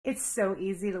It's so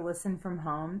easy to listen from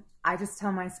home. I just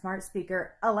tell my smart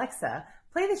speaker, Alexa,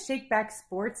 play the Shakeback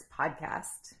Sports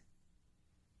podcast.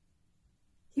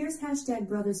 Here's hashtag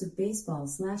Brothers of Baseball /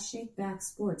 Shakeback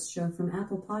Sports show from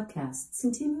Apple Podcasts,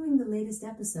 continuing the latest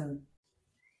episode.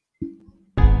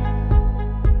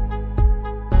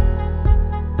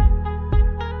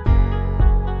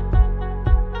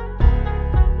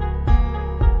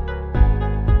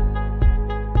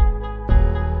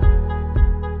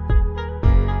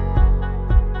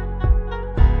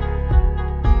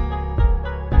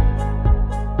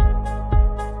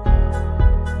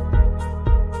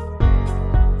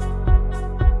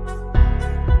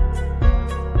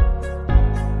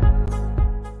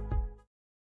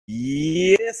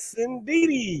 Yes,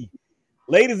 indeedy.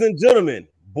 Ladies and gentlemen,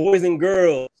 boys and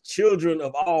girls, children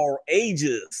of all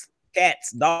ages,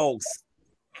 cats, dogs,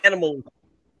 animals,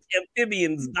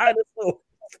 amphibians, dinosaurs,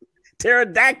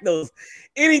 pterodactyls,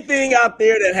 anything out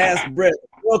there that has breath.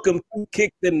 Welcome to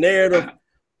Kick the Narrative,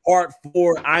 Part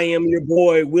 4. I am your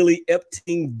boy, Willie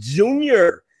Epting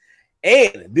Jr.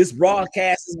 And this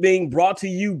broadcast is being brought to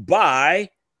you by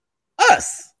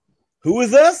us. Who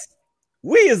is us?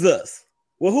 We is us.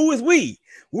 Well, who is we?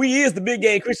 We is the Big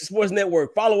Game Christian Sports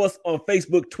Network. Follow us on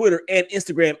Facebook, Twitter, and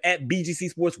Instagram at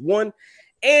BGCSports1,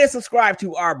 and subscribe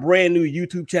to our brand new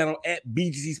YouTube channel at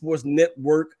BGC Sports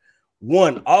Network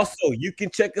 1. Also, you can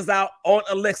check us out on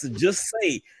Alexa. Just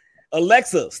say,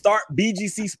 Alexa, start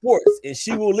BGC Sports, and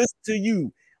she will listen to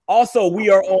you. Also,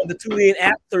 we are on the TuneIn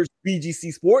app, search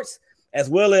BGC Sports, as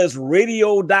well as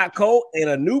radio.co and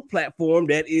a new platform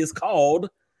that is called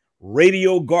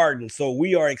Radio Garden. So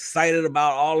we are excited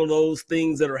about all of those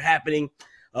things that are happening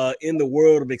in the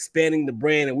world of expanding the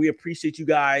brand, and we appreciate you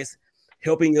guys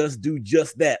helping us do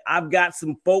just that. I've got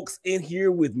some folks in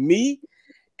here with me,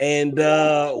 and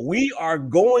we are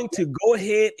going to go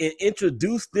ahead and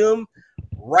introduce them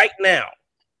right now.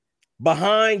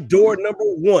 Behind door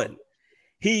number 1,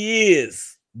 he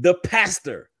is the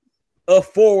pastor of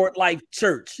Forward Life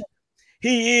Church.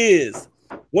 He is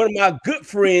one of my good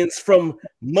friends from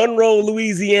Monroe,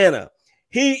 Louisiana.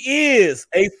 He is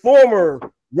a former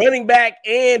running back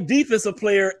and defensive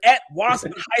player at Wasp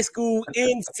High School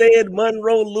in said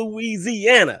Monroe,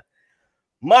 Louisiana.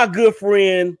 My good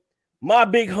friend, my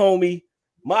big homie,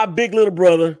 my big little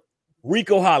brother,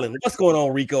 Reko Holland. What's going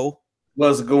on, Reko?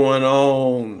 What's going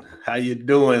on? How you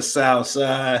doing,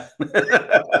 Southside?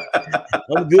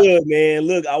 I'm good, man.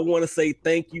 Look, I want to say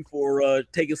thank you for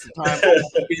taking some time off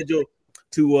the schedule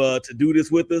to do this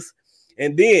with us.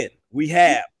 And then we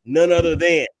have none other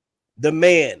than the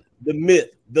man, the myth,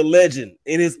 the legend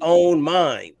in his own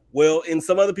mind. Well, in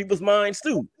some other people's minds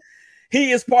too.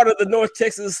 He is part of the North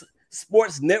Texas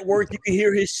Sports Network. You can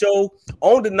hear his show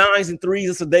on the 9s and 3s.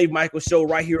 It's a Dave Michaels show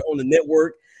right here on the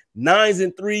network. 9s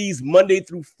and 3s, Monday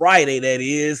through Friday, that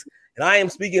is. And I am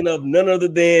speaking of none other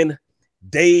than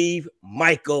Dave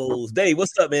Michaels. Dave,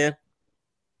 what's up, man?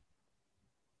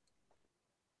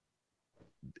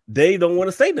 Dave don't want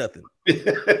to say nothing.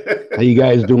 How you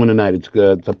guys doing tonight? It's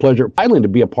good. It's a pleasure finally to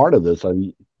be a part of this. I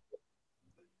mean,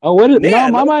 oh, what is it? Yeah,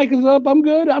 no, my mic is up. I'm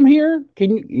good. I'm here.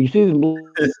 Can you see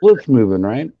the lips moving,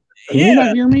 right? Can you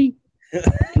not hear me?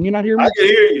 Can you not hear me? I can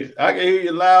hear you. I can hear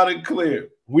you loud and clear.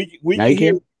 We now can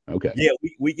hear. Okay. Yeah,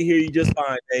 we can hear you just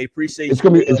fine, Dave. Appreciate it's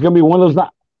gonna be one of those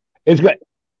nights.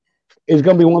 It's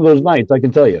gonna be one of those nights, I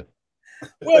can tell you.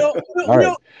 Well, all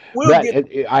right.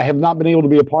 I have not been able to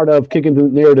be a part of Kicking the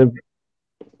Narrative.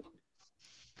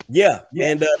 Yeah,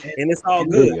 and it's all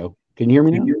good. There you go. Can you hear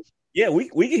me now? Yeah, we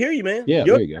can hear you, man. Yeah,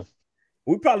 there you go.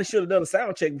 We probably should have done a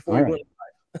sound check before we went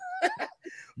live.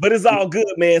 But it's all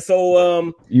good, man.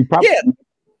 So you probably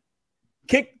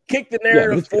kick the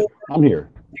narrative for. I'm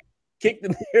here. Kick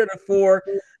the narrative for.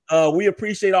 We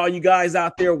appreciate all you guys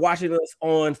out there watching us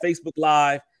on Facebook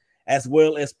Live, as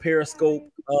well as Periscope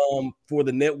for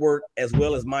the network, as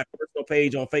well as my personal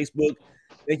page on Facebook.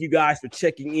 Thank you guys for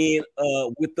checking in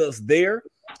with us there.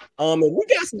 And we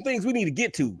got some things we need to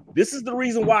get to. This is the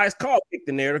reason why it's called Kick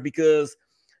the Narrative, because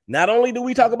not only do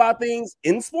we talk about things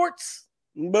in sports,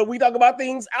 but we talk about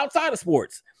things outside of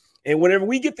sports. And whenever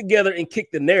we get together and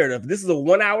kick the narrative, this is a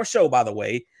 1-hour show, by the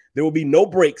way. There will be no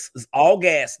breaks. It's all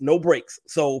gas, no breaks.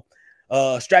 So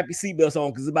strap your seatbelts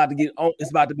on, because it's about to get on.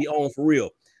 It's about to be on for real.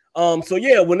 So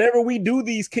yeah, whenever we do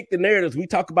these kick the narratives, we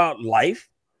talk about life,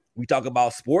 we talk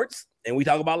about sports, and we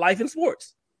talk about life in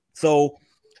sports. So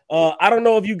I don't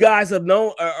know if you guys have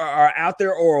known or are out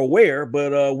there or aware,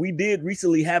 but we did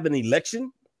recently have an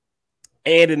election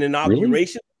and an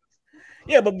inauguration.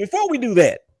 Really? Yeah, but before we do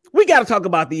that, we got to talk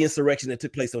about the insurrection that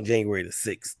took place on January the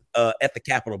 6th at the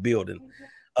Capitol building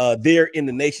there in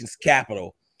the nation's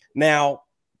capital. Now,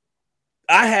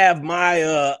 I have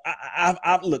my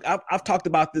I've talked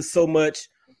about this so much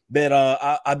that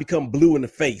I become blue in the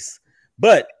face.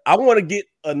 But I want to get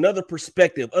another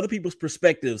perspective, other people's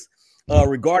perspectives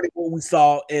regarding what we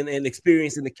saw and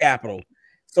experienced in the Capitol.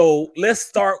 So let's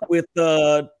start with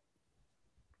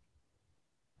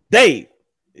Dave.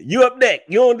 You up next.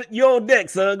 You on deck,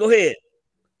 son. Go ahead.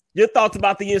 Your thoughts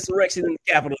about the insurrection in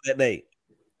the Capitol that day.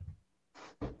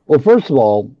 Well, first of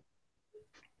all,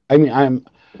 I mean,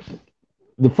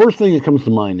 the first thing that comes to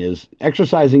mind is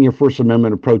exercising your First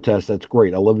Amendment of protest. That's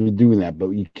great. I love you doing that,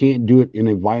 but you can't do it in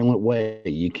a violent way.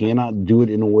 You cannot do it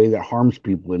in a way that harms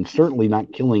people, and certainly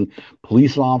not killing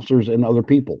police officers and other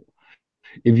people.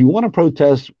 If you want to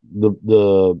protest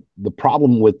the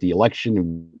problem with the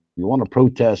election, you want to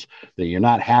protest that you're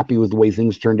not happy with the way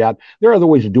things turned out, there are other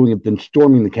ways of doing it than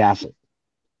storming the castle,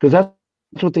 because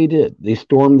that's what they did. They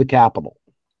stormed the Capitol.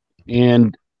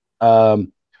 And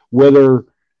whether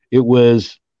it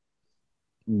was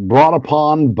brought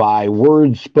upon by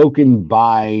words spoken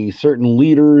by certain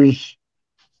leaders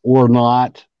or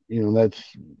not, that's,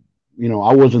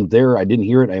 I wasn't there. I didn't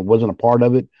hear it. I wasn't a part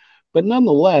of it. But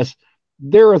nonetheless,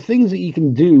 there are things that you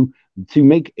can do to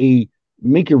make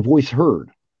your voice heard.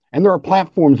 And there are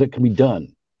platforms that can be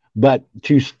done. But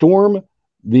to storm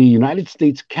the United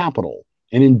States Capitol,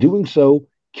 and in doing so,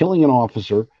 killing an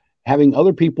officer, having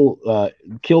other people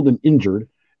killed and injured,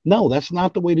 no, that's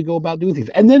not the way to go about doing things.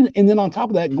 And then on top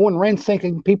of that, going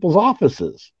ransacking people's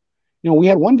offices. We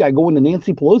had one guy go into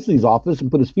Nancy Pelosi's office and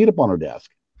put his feet up on her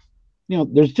desk.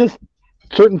 There's just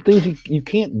certain things you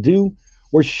can't do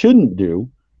or shouldn't do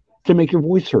to make your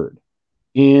voice heard.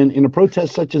 And in a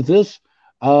protest such as this,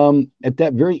 at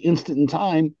that very instant in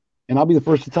time, and I'll be the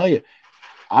first to tell you,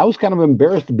 I was kind of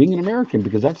embarrassed being an American,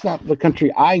 because that's not the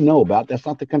country I know about. That's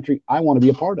not the country I want to be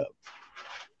a part of.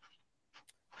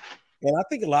 And I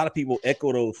think a lot of people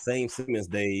echo those same sentiments,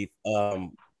 Dave.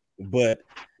 But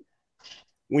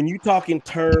when you talk in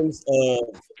terms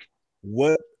of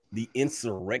what the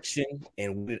insurrection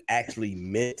and what it actually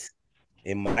meant,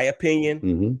 in my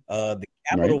opinion, the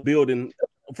Capitol building,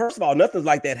 first of all, nothing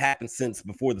like that happened since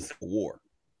before the Civil War.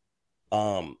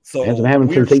 So it hasn't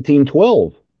happened since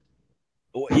 1812.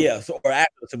 Yeah, or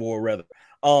after the Civil War, rather.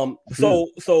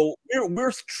 So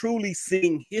we're truly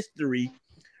seeing history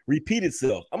repeat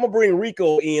itself. I'm gonna bring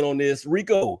Reko in on this.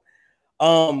 Reko,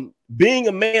 being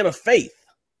a man of faith,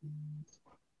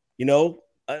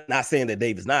 not saying that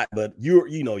Dave is not, but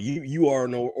you are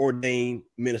an ordained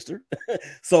minister.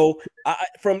 So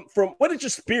from what did your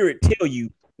spirit tell you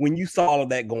when you saw all of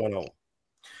that going on?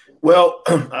 Well,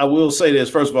 I will say this.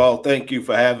 First of all, thank you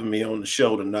for having me on the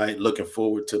show tonight. Looking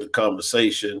forward to the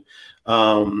conversation.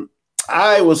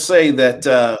 I will say that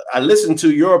I listened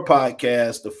to your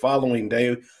podcast the following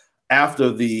day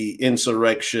after the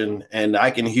insurrection, and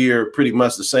I can hear pretty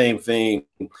much the same thing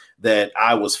that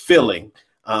I was feeling.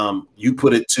 You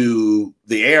put it to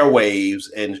the airwaves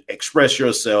and express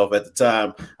yourself. At the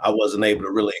time, I wasn't able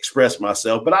to really express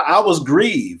myself, but I was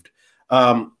grieved.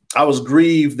 I was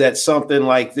grieved that something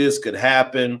like this could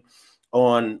happen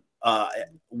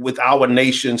with our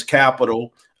nation's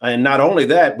capital. And not only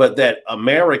that, but that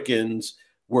Americans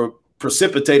were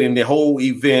precipitating the whole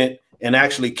event and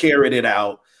actually carried it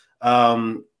out.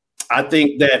 I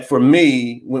think that for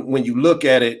me, when you look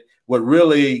at it, what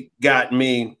really got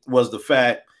me was the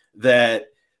fact that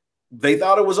they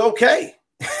thought it was okay.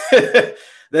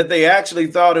 That they actually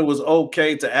thought it was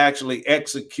okay to actually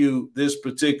execute this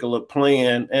particular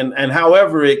plan, and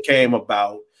however it came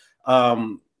about.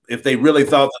 If they really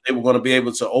thought that they were going to be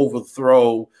able to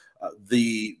overthrow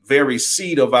the very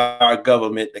seat of our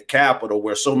government, the Capitol,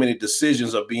 where so many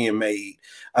decisions are being made,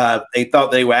 they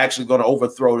thought they were actually going to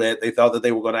overthrow that. They thought that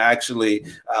they were going to actually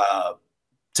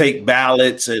take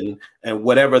ballots and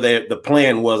whatever the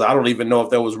plan was. I don't even know if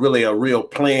there was really a real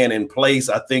plan in place.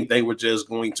 I think they were just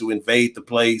going to invade the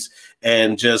place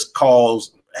and just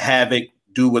cause havoc,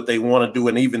 do what they want to do,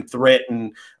 and even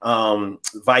threaten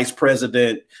Vice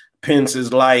President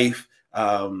Pence's life.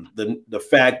 The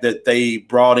fact that they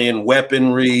brought in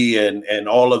weaponry and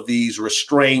all of these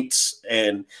restraints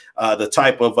and the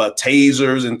type of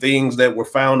tasers and things that were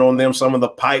found on them, some of the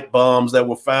pipe bombs that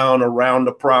were found around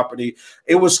the property.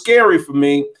 It was scary for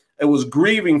me. It was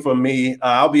grieving for me.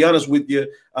 I'll be honest with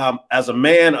you. As a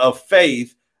man of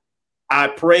faith, I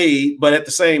prayed, but at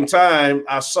the same time,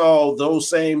 I saw those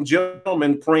same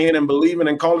gentlemen praying and believing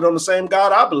and calling on the same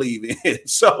God I believe in.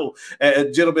 So,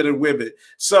 gentlemen and women.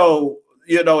 So,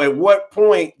 at what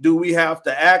point do we have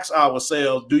to ask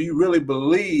ourselves, do you really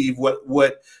believe what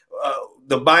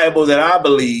the Bible that I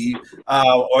believe?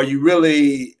 Are you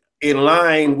really in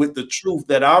line with the truth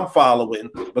that I'm following,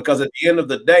 because at the end of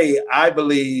the day, I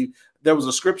believe there was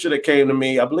a scripture that came to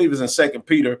me, I believe it's in Second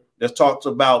Peter, that talks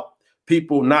about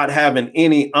people not having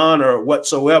any honor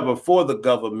whatsoever for the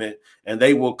government, and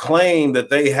they will claim that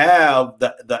they have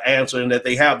the answer and that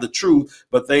they have the truth,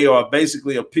 but they are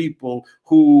basically a people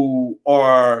who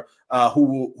are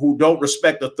who don't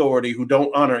respect authority, who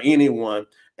don't honor anyone,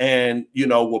 and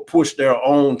will push their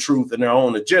own truth and their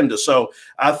own agenda. So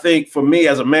I think for me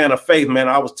as a man of faith, man,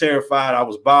 I was terrified, I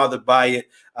was bothered by it,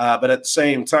 but at the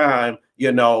same time,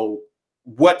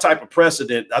 what type of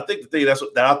precedent? I think the thing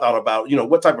that I thought about,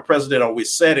 what type of precedent are we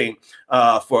setting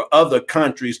for other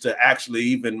countries to actually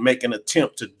even make an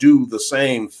attempt to do the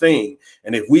same thing?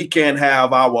 And if we can't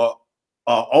have our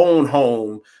own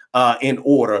home in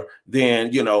order,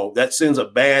 then that sends a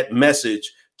bad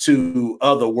message to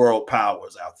other world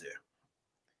powers out there.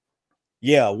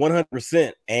 Yeah,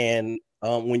 100%. And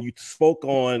when you spoke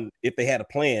on if they had a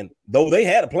plan, though they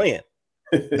had a plan,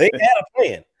 they had a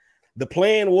plan. The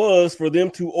plan was for them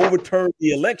to overturn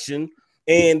the election,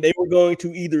 and they were going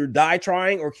to either die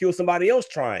trying or kill somebody else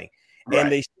trying.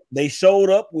 Right. And they showed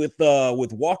up with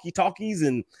walkie-talkies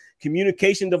and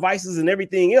communication devices and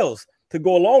everything else to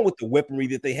go along with the weaponry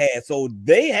that they had. So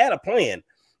they had a plan.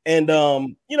 And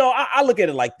I look at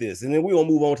it like this, and then we're gonna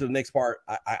move on to the next part.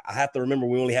 I have to remember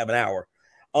we only have an hour.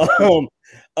 And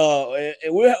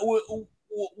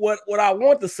what I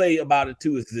want to say about it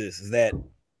too is that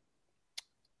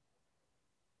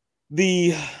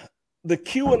the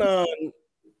QAnon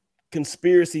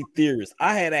conspiracy theorists,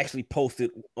 I had actually posted,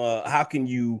 how can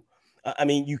you,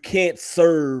 you can't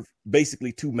serve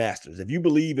basically two masters. If you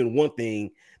believe in one thing,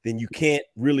 then you can't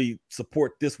really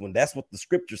support this one. That's what the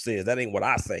scripture says. That ain't what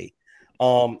I say.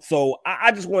 So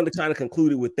I just wanted to kind of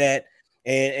conclude it with that.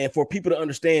 And for people to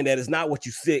understand that it's not what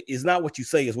you say, is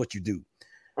what you do.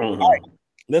 Mm-hmm. All right,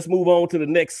 let's move on to the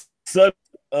next subject.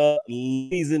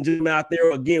 Ladies and gentlemen out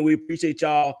there, again, we appreciate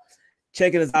y'all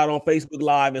checking us out on Facebook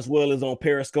Live as well as on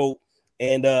Periscope.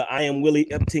 And I am Willie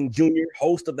Epting Jr.,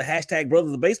 host of the hashtag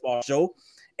Brothers of Baseball show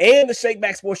and the Shake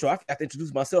Back Sports Show. I forgot to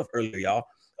introduce myself earlier, y'all.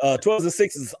 12s and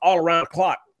 6s all around the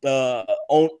clock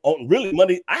on really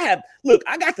Monday. I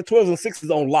got the 12s and 6s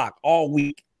on lock all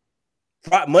week,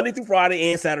 Monday through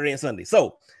Friday and Saturday and Sunday.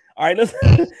 So, all right, let's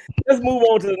move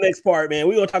on to the next part, man.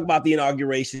 We're going to talk about the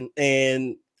inauguration.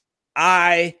 And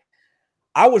I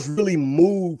was really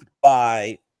moved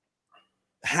by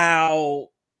how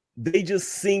they just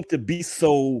seem to be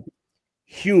so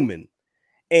human.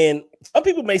 And some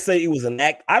people may say it was an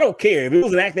act. I don't care. If it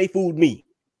was an act, they fooled me.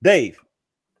 Dave.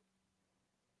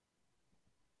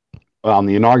 On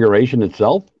the inauguration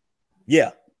itself?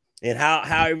 Yeah. And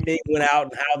how everything went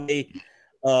out and how they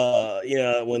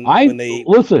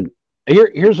listen,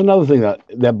 here's another thing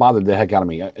that bothered the heck out of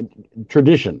me.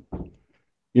 Tradition.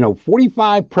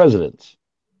 45 presidents.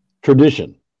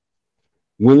 Tradition.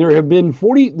 When there have been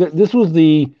 40, this was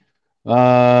the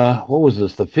what was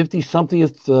this? The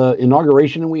 50-somethingth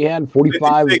inauguration we had.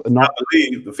 45, 56, I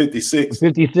believe the 56.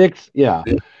 56, yeah.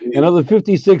 And of the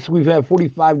 56, we've had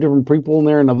 45 different people in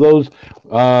there, and of those,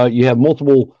 you have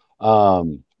multiple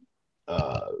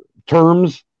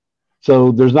terms.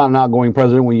 So there's not an outgoing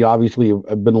president when you obviously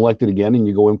have been elected again and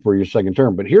you go in for your second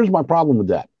term. But here's my problem with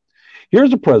that.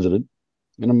 Here's a president,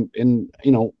 and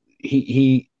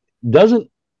he doesn't.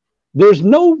 There's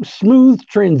no smooth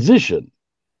transition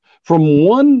from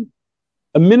one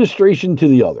administration to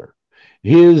the other.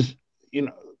 The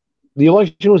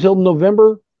election was held in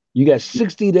November. You got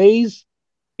 60 days.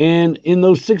 And in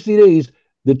those 60 days,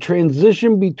 the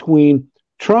transition between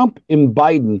Trump and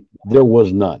Biden, there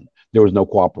was none. There was no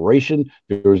cooperation.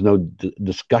 There was no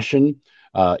discussion.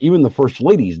 Even the first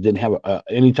ladies didn't have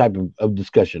any type of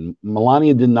discussion.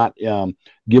 Melania did not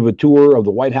give a tour of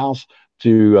the White House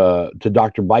to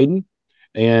Dr. Biden.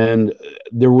 And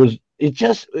it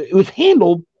was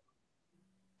handled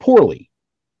poorly,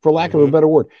 for lack of a better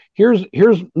word. Here's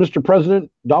Mr.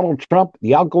 President Donald Trump,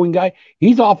 the outgoing guy.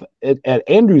 He's off at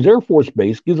Andrews Air Force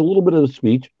Base, gives a little bit of a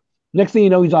speech. Next thing you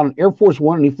know, he's on an Air Force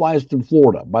One and he flies to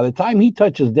Florida. By the time he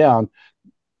touches down,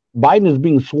 Biden is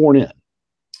being sworn in.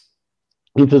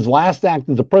 With his last act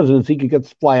as a president, he could get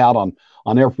to fly out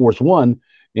on Air Force One,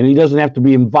 and he doesn't have to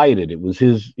be invited. It was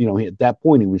his, at that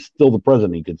point, he was still the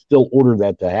president. He could still order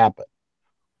that to happen.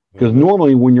 Because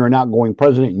normally when you're an outgoing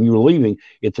president and you're leaving,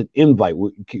 it's an invite.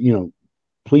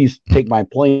 Please take my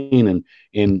plane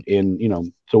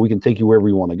and so we can take you wherever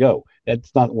you want to go.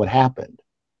 That's not what happened.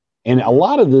 And a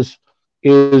lot of this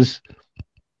is,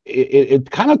 it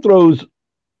kind of throws,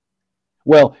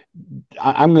 well,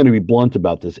 I'm going to be blunt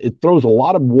about this. It throws a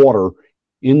lot of water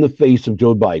in the face of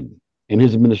Joe Biden and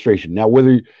his administration. Now,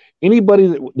 whether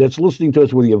anybody that's listening to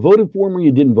us, whether you voted for him or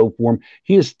you didn't vote for him,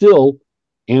 he is still,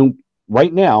 and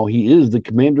right now, he is the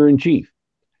commander in chief.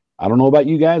 I don't know about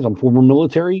you guys. I'm former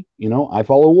military. I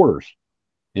follow orders.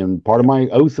 And part of my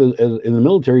oath in the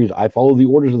military is I follow the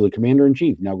orders of the commander in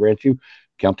chief. Now, grant you,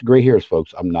 count the gray hairs,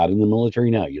 folks. I'm not in the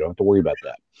military now. You don't have to worry about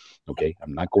that. Okay.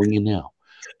 I'm not going in now.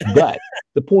 But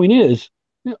the point is,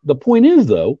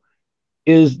 though,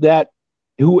 is that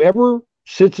whoever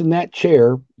sits in that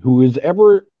chair, who is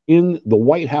ever in the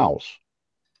White House,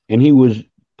 and he was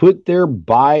put there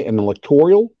by an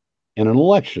electoral and an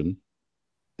election,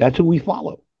 that's who we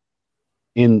follow.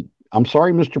 And I'm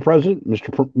sorry, Mr. President,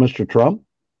 Mr. Trump,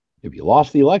 if you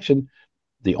lost the election,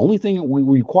 the only thing that we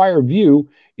require of you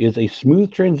is a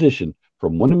smooth transition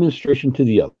from one administration to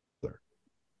the other.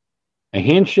 A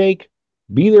handshake,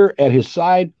 be there at his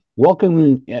side,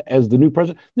 welcome him as the new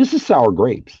president. This is sour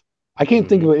grapes. I can't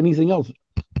think of anything else.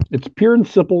 It's pure and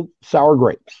simple sour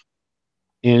grapes.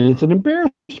 And it's an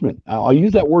embarrassment. I'll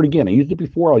use that word again. I used it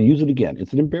before. I'll use it again.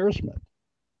 It's an embarrassment.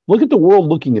 Look at the world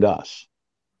looking at us.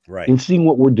 Right. And seeing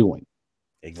what we're doing.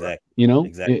 Exactly.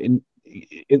 Exactly. And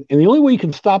the only way you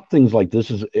can stop things like this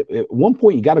is at one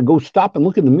point you got to go stop and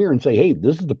look in the mirror and say, hey,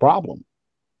 this is the problem.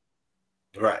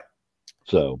 Right.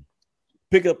 So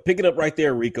pick it up right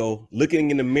there, Reko.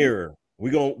 Looking in the mirror.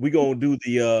 We're gonna do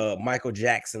the Michael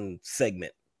Jackson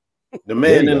segment. The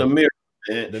man in the mirror.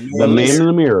 Man. The man in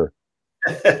the mirror.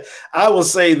 I will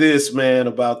say this, man,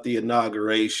 about the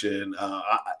inauguration.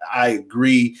 I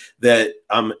agree that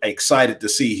I'm excited to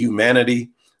see humanity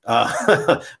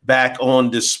back on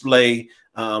display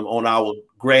on our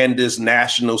grandest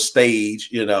national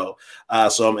stage, so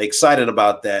I'm excited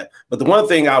about that. But the one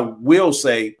thing I will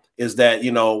say is that,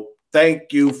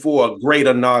 thank you for a great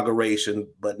inauguration.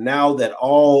 But now that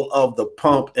all of the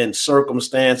pomp and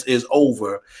circumstance is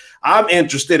over, I'm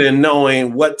interested in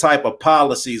knowing what type of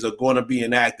policies are going to be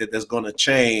enacted that's going to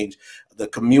change the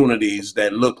communities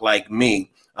that look like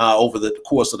me over the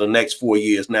course of the next 4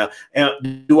 years. Now,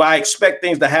 do I expect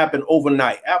things to happen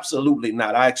overnight? Absolutely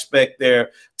not. I expect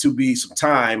there to be some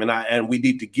time, and we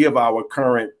need to give our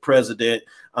current president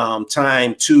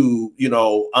time to,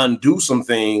 undo some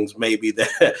things maybe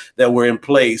that were in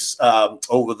place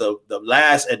over the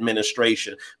last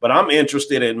administration. But I'm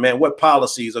interested in, man, what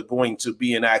policies are going to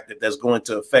be enacted that's going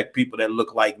to affect people that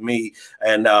look like me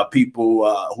and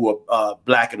people who are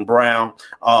black and brown.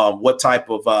 What type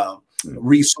of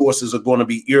resources are going to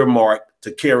be earmarked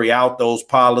to carry out those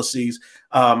policies.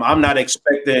 I'm not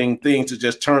expecting things to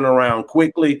just turn around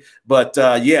quickly, but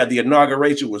the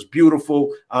inauguration was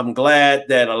beautiful. I'm glad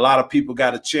that a lot of people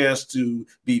got a chance to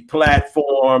be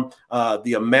platformed.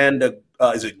 The Amanda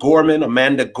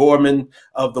Gorman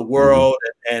of the world.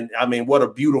 And I mean, what a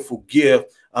beautiful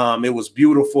gift. It was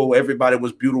beautiful. Everybody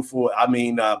was beautiful. I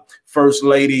mean, First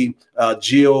Lady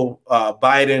Jill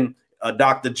Biden,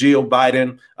 Dr. Jill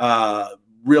Biden,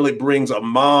 really brings a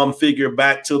mom figure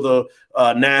back to the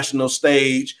national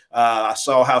stage. I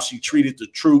saw how she treated the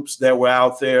troops that were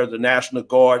out there, the National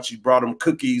Guard. She brought them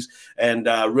cookies and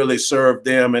really served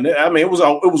them. And I mean, it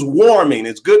was warming.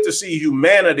 It's good to see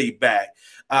humanity back.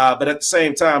 But at the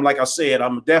same time, like I said,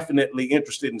 I'm definitely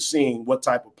interested in seeing what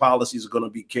type of policies are going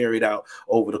to be carried out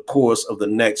over the course of the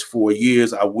next 4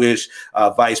 years. I wish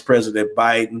Vice President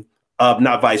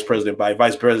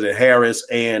Harris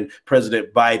and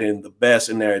President Biden the best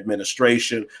in their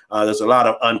administration. There's a lot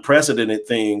of unprecedented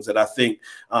things that I think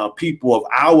people of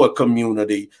our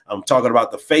community, I'm talking about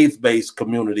the faith-based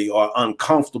community, are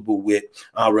uncomfortable with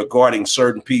regarding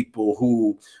certain people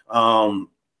who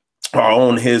are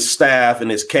on his staff and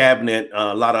his cabinet.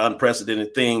 A lot of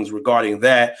unprecedented things regarding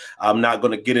that. I'm not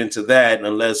going to get into that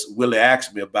unless Willie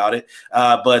asks me about it.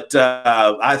 But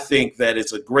I think that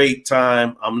it's a great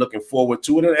time. I'm looking forward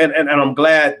to it. And I'm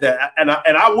glad that, and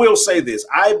I will say this,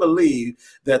 I believe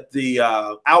that the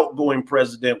outgoing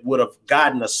president would have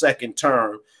gotten a second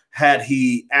term had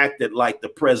he acted like the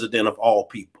president of all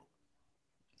people.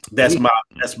 That's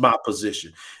my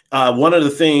position. One of the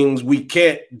things we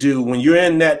can't do when you're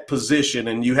in that position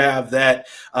and you have that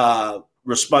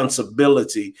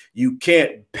responsibility, you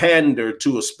can't pander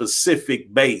to a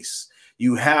specific base.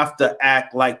 You have to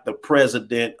act like the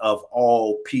president of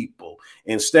all people.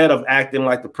 Instead of acting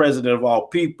like the president of all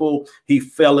people, he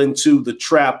fell into the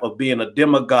trap of being a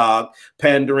demagogue,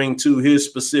 pandering to his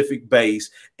specific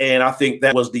base. And I think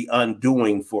that was the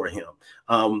undoing for him.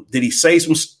 Did he say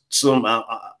some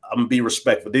I'm gonna be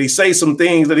respectful. Did he say some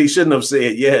things that he shouldn't have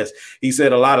said? Yes, he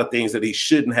said a lot of things that he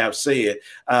shouldn't have said.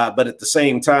 But at the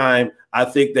same time, I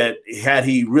think that had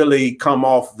he really come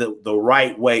off the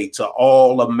right way to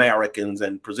all Americans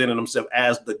and presented himself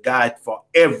as the guy for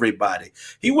everybody,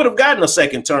 he would have gotten a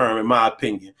second term, in my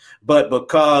opinion. But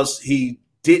because he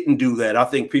didn't do that, I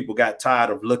think people got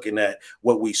tired of looking at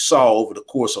what we saw over the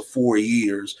course of 4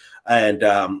 years, and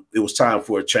it was time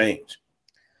for a change.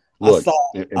 Look,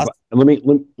 let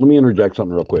me interject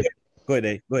something real quick. Go ahead,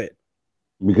 Dave. Go ahead.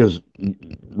 Because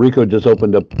Reko just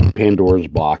opened up Pandora's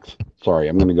box. Sorry,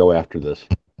 I'm going to go after this.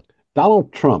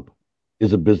 Donald Trump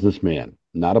is a businessman,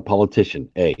 not a politician.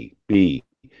 A. B.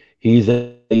 He's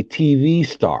a TV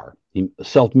star,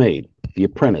 self-made, The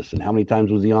Apprentice. And how many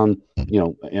times was he on,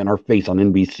 in our face on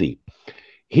NBC?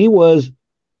 He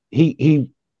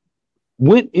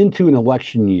went into an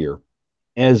election year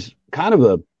as kind of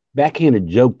a backhanded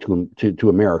joke to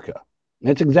America. And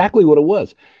that's exactly what it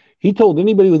was. He told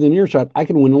anybody within earshot, I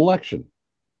can win an election.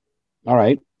 All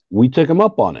right. We took him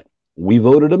up on it. We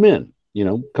voted him in.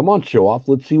 Come on, show off.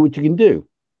 Let's see what you can do.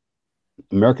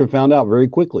 America found out very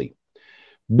quickly.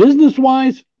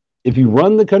 Business-wise, if you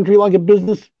run the country like a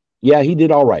business, yeah, he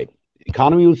did all right. The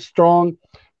economy was strong.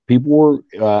 People were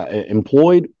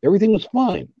employed. Everything was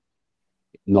fine.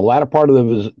 In the latter part of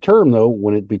his term, though,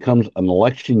 when it becomes an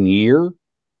election year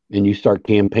and you start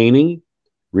campaigning,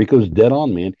 Reko's dead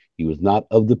on, man. He was not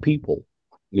of the people.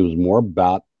 It was more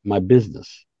about my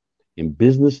business. And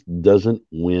business doesn't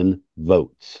win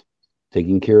votes.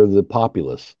 Taking care of the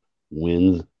populace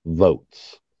wins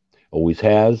votes. Always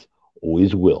has,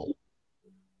 always will.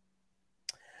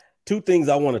 Two things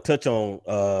I want to touch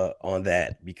on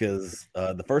that, because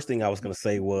the first thing I was going to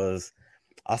say was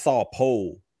I saw a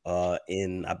poll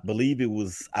in, I believe it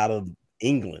was out of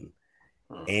England,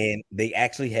 and they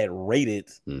actually had rated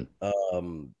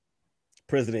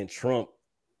President Trump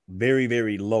very,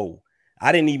 very low.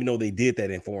 I didn't even know they did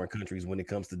that in foreign countries when it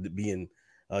comes to being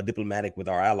diplomatic with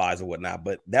our allies or whatnot.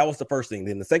 But that was the first thing.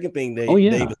 Then the second thing, Dave,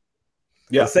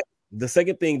 the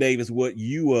second thing, Dave, is what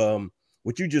you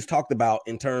just talked about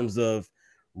in terms of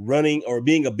running or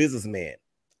being a businessman.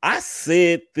 I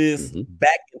said this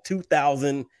back in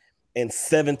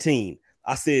 2017.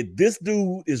 I said this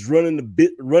dude is running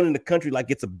the country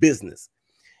like it's a business.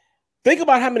 Think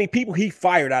about how many people he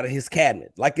fired out of his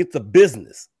cabinet, like it's a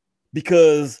business,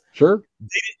 because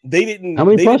they didn't. How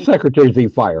many press secretaries did he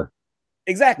fire?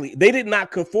 Exactly. They did not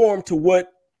conform to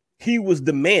what he was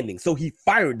demanding, so he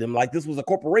fired them like this was a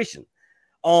corporation.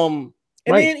 And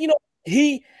then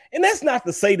and that's not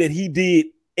to say that he did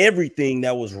everything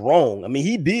that was wrong. I mean,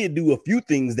 he did do a few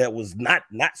things that was not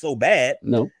so bad.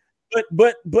 No.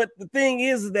 But the thing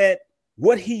is that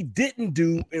what he didn't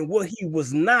do and what he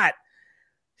was not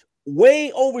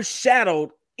way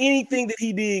overshadowed anything that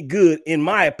he did good, in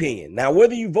my opinion. Now,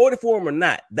 whether you voted for him or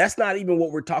not, that's not even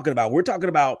what we're talking about. We're talking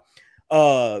about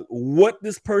what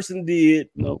this person did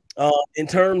in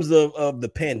terms of the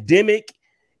pandemic,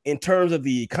 in terms of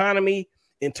the economy,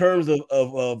 in terms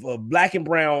of black and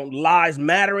brown lives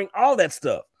mattering, all that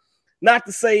stuff. Not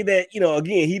to say that,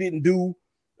 again, he didn't do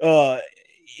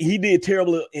he did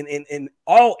terrible in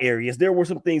all areas. There were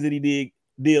some things that he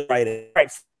did right.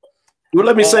 Well,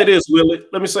 let me say this, Willie.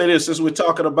 Let me say this, since we're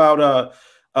talking about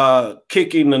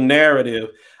kicking the narrative.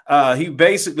 He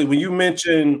basically, when you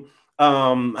mention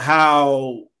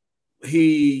how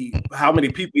many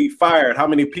people he fired, how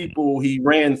many people he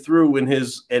ran through in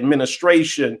his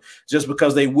administration just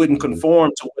because they wouldn't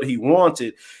conform to what he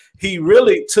wanted, he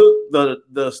really took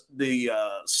the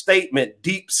statement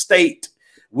 "deep state,"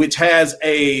 which has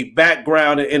a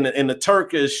background in the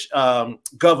Turkish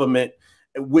government,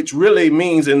 which really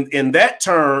means in their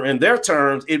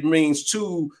terms, it means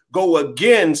to go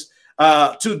against,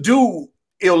 to do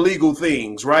illegal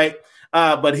things, right?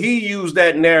 But he used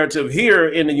that narrative here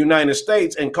in the United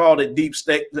States and called it deep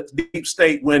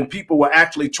state when people were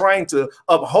actually trying to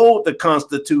uphold the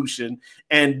Constitution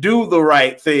and do the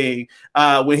right thing.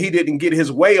 When he didn't get his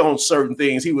way on certain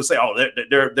things, he would say, "Oh,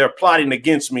 they're plotting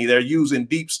against me. They're using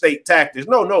deep state tactics."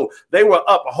 No, they were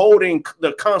upholding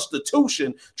the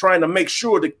Constitution, trying to make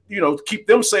sure to keep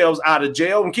themselves out of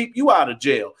jail and keep you out of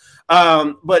jail.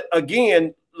 But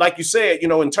again, like you said,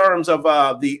 in terms of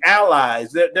the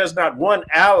allies, there's not one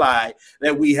ally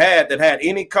that we had that had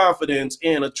any confidence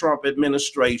in a Trump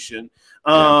administration.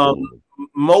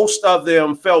 Most of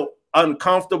them felt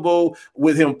uncomfortable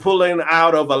with him pulling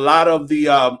out of a lot of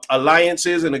the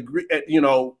alliances and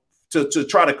to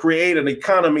try to create an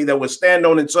economy that would stand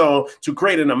on its own, to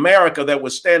create an America that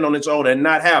would stand on its own and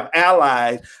not have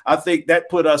allies, I think that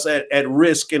put us at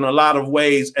risk in a lot of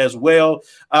ways as well.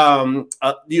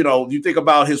 You think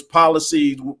about his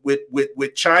policies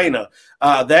with China,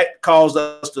 that caused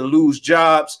us to lose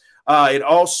jobs. It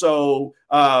also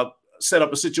set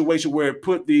up a situation where it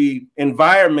put the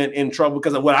environment in trouble,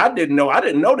 because of what I didn't know that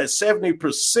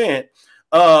 70%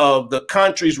 of the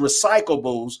country's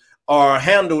recyclables are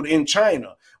handled in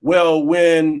China. Well,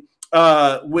 when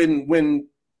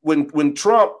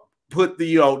Trump put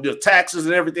the taxes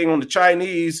and everything on the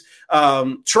Chinese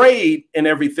trade and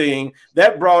everything,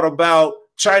 that brought about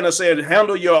China said,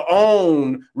 handle your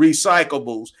own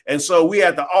recyclables. And so we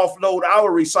had to offload our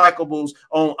recyclables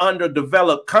on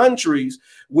underdeveloped countries,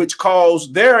 which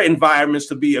caused their environments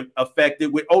to be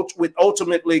affected, which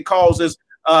ultimately causes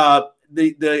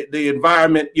the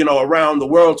environment, around the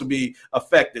world to be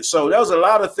affected. So there was a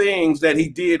lot of things that he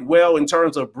did well in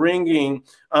terms of bringing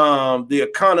the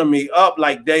economy up,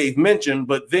 like Dave mentioned.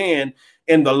 But then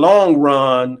in the long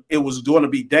run, it was going to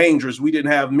be dangerous. We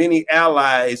didn't have many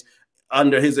allies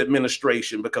under his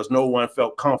administration because no one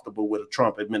felt comfortable with a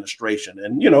Trump administration.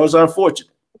 And, it's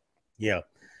unfortunate. Yeah.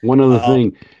 One other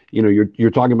thing, you're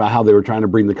talking about how they were trying to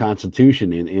bring the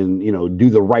Constitution and do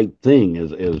the right thing,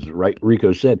 as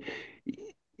Reko said.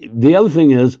 The other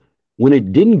thing is, when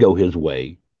it didn't go his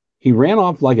way, he ran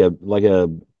off like a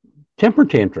temper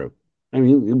tantrum. I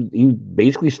mean, he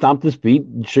basically stomped his feet,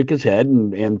 shook his head,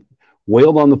 and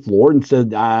wailed on the floor and said,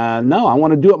 no, I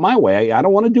want to do it my way. I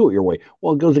don't want to do it your way.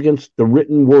 Well, it goes against the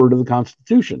written word of the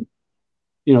Constitution.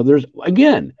 There's,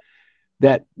 again,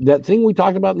 that thing we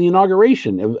talked about in the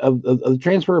inauguration of the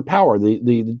transfer of power,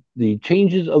 the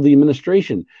changes of the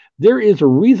administration. There is a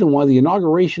reason why the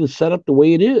inauguration is set up the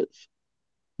way it is.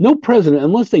 No president,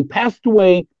 unless they passed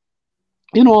away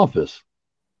in office.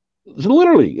 So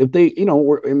literally, if they,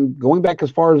 going back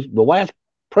as far as the last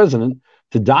president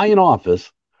to die in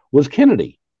office was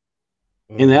Kennedy.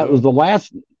 Mm-hmm. And that was the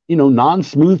last,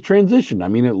 non-smooth transition. I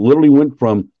mean, it literally went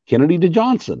from Kennedy to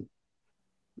Johnson.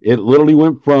 It literally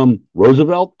went from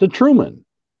Roosevelt to Truman,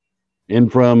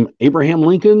 and from Abraham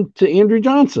Lincoln to Andrew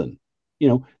Johnson.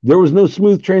 There was no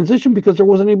smooth transition because there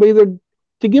wasn't anybody there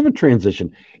to give a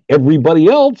transition. Everybody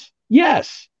else,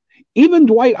 yes. Even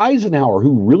Dwight Eisenhower,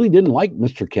 who really didn't like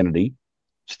Mr. Kennedy,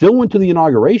 still went to the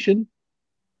inauguration.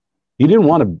 He didn't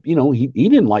want to, he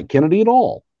didn't like Kennedy at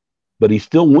all, but he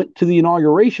still went to the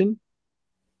inauguration,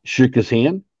 shook his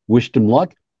hand, wished him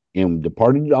luck, and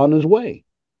departed on his way.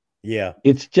 Yeah.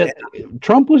 It's just,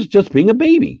 Trump was just being a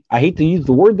baby. I hate to use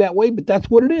the word that way, but that's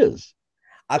what it is.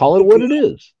 Call it what it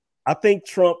is. I think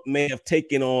Trump may have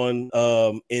taken on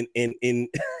in and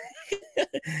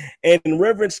in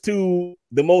reference to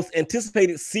the most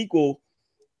anticipated sequel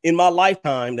in my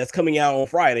lifetime that's coming out on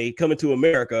Friday, Coming to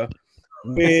America,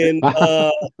 when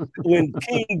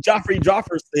King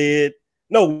Joffrey said,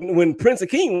 no, when Prince of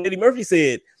King, Eddie Murphy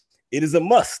said, it is a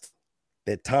must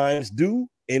that times do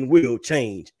and will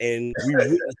change. And we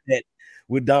witnessed that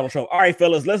with Donald Trump. All right,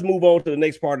 fellas, let's move on to the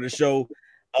next part of the show.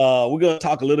 We're going to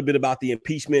talk a little bit about the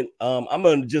impeachment. I'm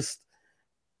going to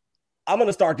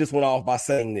start this one off by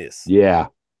saying this. Yeah.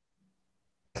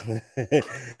 I'm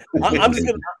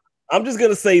just going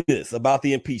to say this about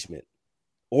the impeachment,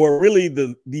 or really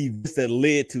the events that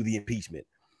led to the impeachment,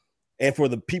 and for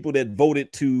the people that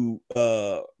voted to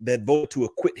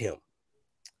acquit him.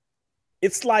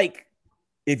 It's like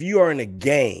if you are in a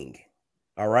gang,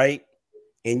 all right,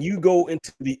 and you go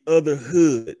into the other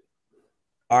hood,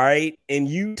 all right, and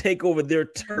you take over their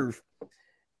turf,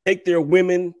 take their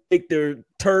women, take their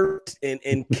turf,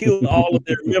 and kill all of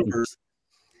their members.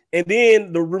 And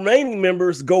then the remaining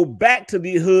members go back to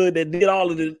the hood that did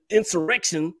all of the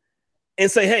insurrection and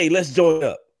say, hey, let's join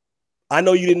up. I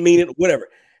know you didn't mean it, whatever.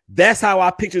 That's how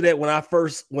I pictured that when I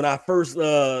first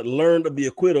learned of the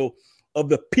acquittal of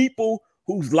the people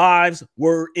whose lives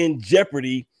were in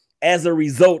jeopardy as a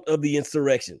result of the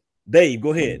insurrection. Dave,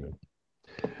 go ahead.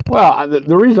 Well,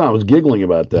 the reason I was giggling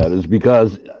about that is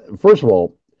because, first of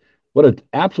all, what an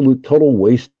absolute total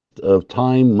waste of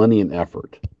time, money, and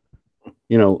effort.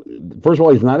 First of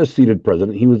all, he's not a seated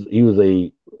president. He was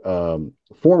a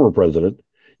former president.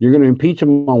 You're going to impeach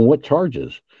him on what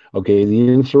charges? Okay, the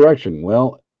insurrection.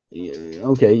 Well,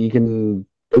 okay, you can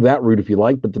go that route if you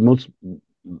like, but the most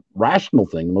rational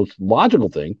thing, the most logical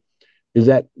thing, is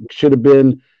that should have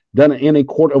been done in a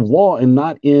court of law and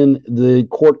not in the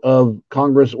court of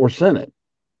Congress or Senate.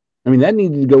 I mean, that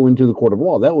needed to go into the court of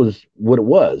law. That was what it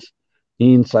was.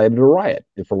 He incited a riot,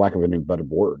 for lack of any better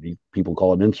word. People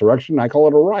call it insurrection. I call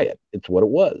it a riot. It's what it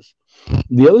was.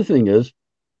 The other thing is,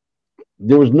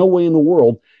 there was no way in the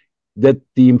world that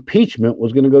the impeachment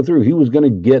was going to go through. He was going to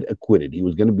get acquitted. He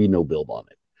was going to be no bill on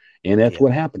it. And that's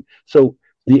what happened. So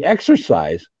the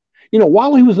exercise,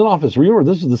 while he was in office, remember,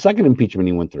 this is the second impeachment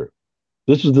he went through.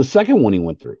 This is the second one he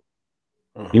went through.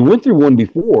 He went through one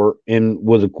before and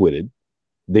was acquitted.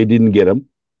 They didn't get him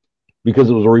because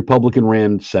it was a Republican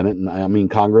ran Senate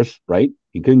and Congress, right?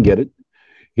 He couldn't get it.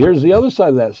 Here's the other side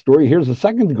of that story. Here's the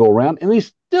second to go around, and they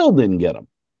still didn't get him.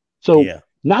 So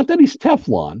not that he's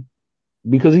Teflon,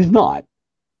 because he's not,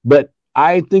 but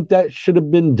I think that should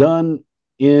have been done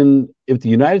if the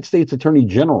United States Attorney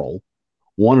General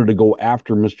wanted to go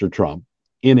after Mr. Trump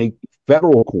in a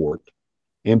federal court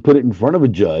and put it in front of a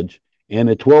judge and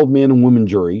a 12-man and woman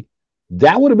jury,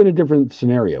 that would have been a different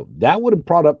scenario. That would have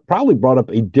probably brought up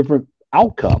a different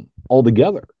outcome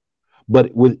altogether.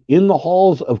 But within the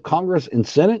halls of Congress and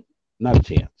Senate, not a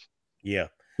chance. Yeah.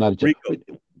 Not a chance.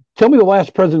 Tell me the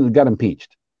last president that got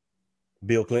impeached.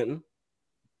 Bill Clinton.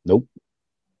 Nope.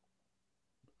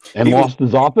 And lost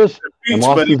his office.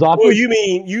 Well, you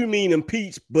mean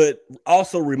impeached, but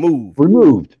also removed.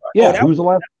 Removed. Yeah. Who was the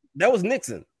last? That was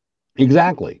Nixon.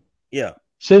 Exactly. Yeah.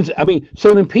 So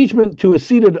an impeachment to a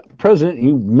seated president.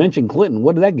 You mentioned Clinton.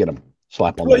 What did that get him?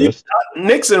 Slap on the wrist.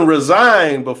 Nixon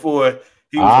resigned before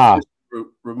he was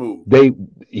removed.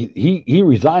 He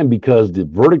resigned because the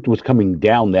verdict was coming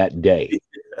down that day.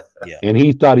 Yeah. And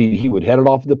he thought he would head it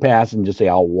off the pass and just say,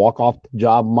 I'll walk off the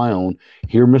job on my own.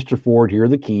 Here, Mr. Ford, here are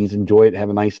the keys. Enjoy it. Have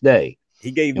a nice day.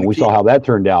 We saw how that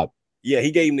turned out. Yeah,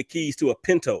 he gave him the keys to a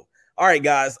Pinto. All right,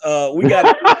 guys. We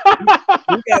got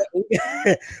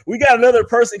another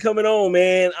person coming on,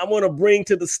 man. I'm gonna bring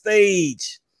to the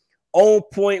stage On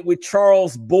Point with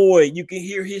Charles Boyd. You can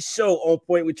hear his show, On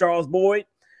Point with Charles Boyd,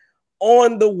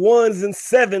 on the 1s and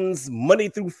 7s, Monday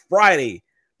through Friday.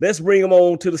 Let's bring him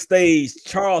on to the stage.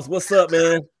 Charles, what's up,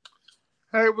 man?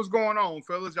 Hey, what's going on,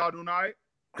 fellas? Y'all doing all right?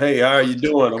 Hey, how are you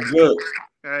doing? I'm good.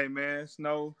 Hey, man, it's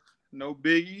no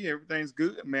biggie. Everything's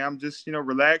good, man. I'm just,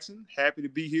 relaxing. Happy to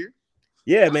be here.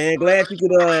 Yeah, man. Glad you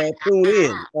could tune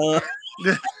in.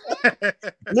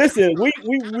 Listen, we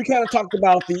kind of talked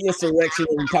about the insurrection.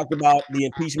 We talked about the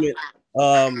impeachment.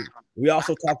 We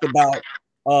also talked about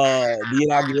the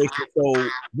inauguration. So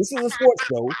this is a sports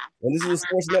show, and this is a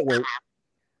sports network.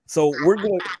 So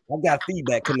I've got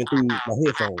feedback coming through my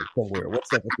headphones somewhere.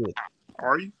 What's up with this?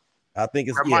 Are you? I think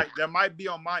it's that might be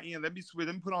on my end. Let me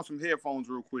put on some headphones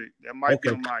real quick. That might be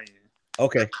on my end.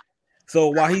 Okay. So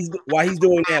while he's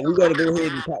doing that, we're gonna go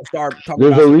ahead and start talking.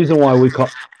 There's a reason why we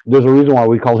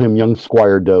call him Young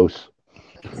Squire Dose.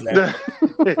 So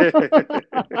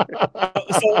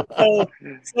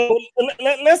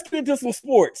let's get into some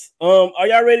sports. Are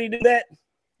y'all ready to do that?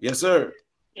 Yes, sir.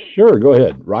 Sure, go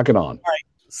ahead. Rock it on. All right.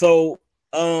 So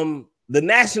the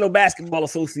National Basketball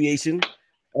Association,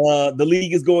 the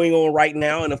league is going on right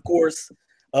now, and of course,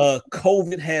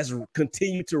 COVID has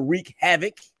continued to wreak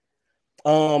havoc.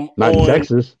 Not in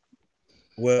Texas.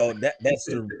 Well, that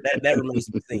remains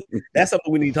to be seen. That's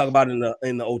something we need to talk about in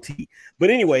the OT. But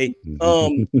anyway, so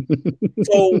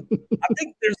I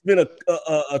think there's been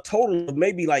a total of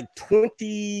maybe like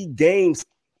 20 games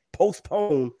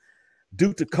postponed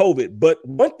due to COVID. But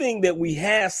one thing that we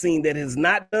have seen that has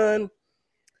not done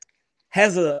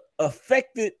has not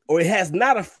affected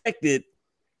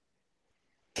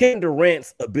Kevin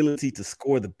Durant's ability to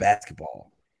score the basketball.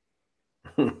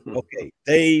 Okay,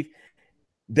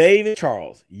 Dave and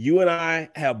Charles, you and I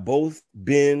have both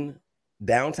been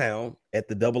downtown at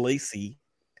the AAC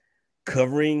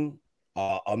covering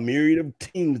a myriad of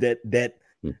teams that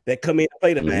come in to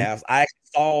play the Mavs. I actually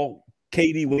saw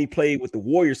KD when he played with the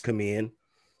Warriors come in.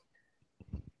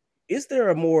 Is there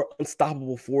a more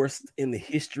unstoppable force in the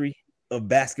history of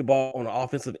basketball on the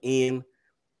offensive end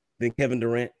than Kevin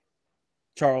Durant,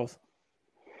 Charles?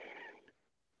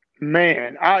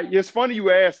 Man, it's funny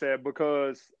you asked that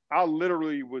because I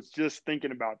literally was just thinking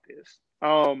about this.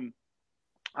 I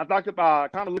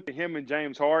kind of looked at him and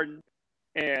James Harden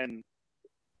and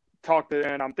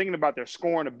and I'm thinking about their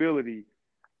scoring ability.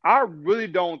 I really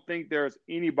don't think there's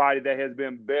anybody that has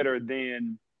been better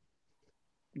than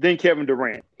Kevin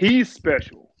Durant. He's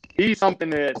special. He's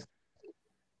something that's,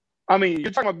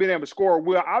 you're talking about being able to score.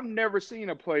 Well, I've never seen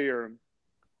a player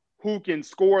who can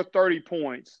score 30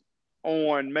 points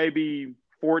on maybe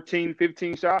 14,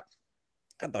 15 shots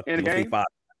in a game.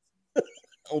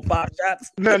 On 5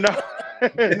 shots?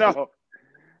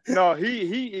 No.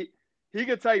 He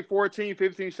could take 14,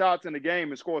 15 shots in a game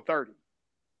and score 30.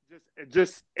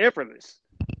 Just effortless.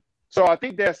 So I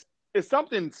think it's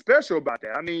something special about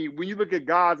that. When you look at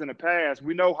guys in the past,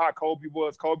 we know how Kobe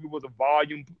was. Kobe was a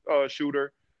volume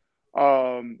shooter.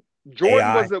 Jordan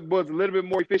was a little bit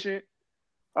more efficient.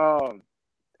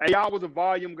 AI was a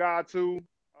volume guy too.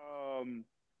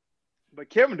 But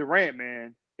Kevin Durant,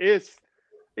 man, it's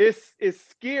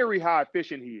scary how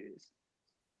efficient he is.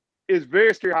 It's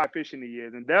very scary how efficient he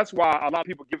is. And that's why a lot of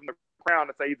people give him the crown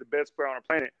to say he's the best player on the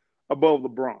planet above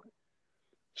LeBron.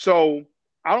 So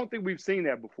I don't think we've seen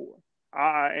that before.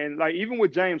 And like even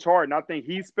with James Harden, I think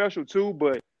he's special too,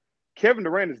 but Kevin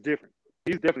Durant is different.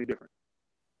 He's definitely different.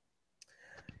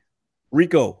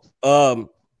 Reko,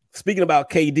 speaking about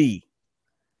KD,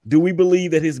 do we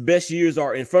believe that his best years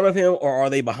are in front of him or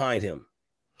are they behind him?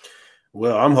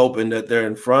 Well, I'm hoping that they're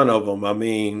in front of him. I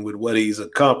mean, with what he's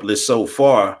accomplished so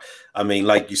far, I mean,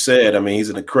 like you said, I mean, he's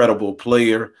an incredible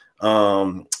player.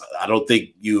 I don't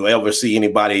think you ever see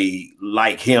anybody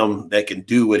like him that can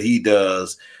do what he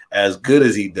does as good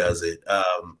as he does it.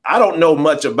 I don't know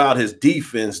much about his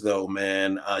defense, though,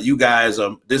 man. You guys,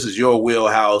 this is your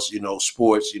wheelhouse,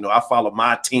 sports. I follow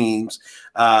my teams.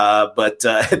 But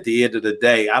at the end of the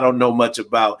day, I don't know much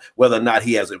about whether or not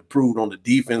he has improved on the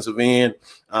defensive end.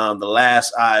 The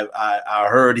last I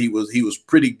heard, he was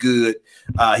pretty good.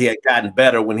 He had gotten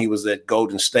better when he was at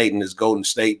Golden State in his Golden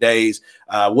State days.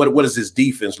 What is his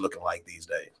defense looking like these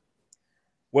days?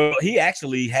 Well, he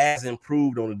actually has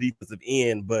improved on the defensive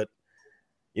end, but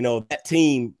that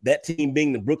team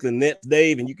being the Brooklyn Nets,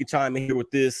 Dave, and you can chime in here with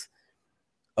this,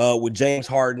 with James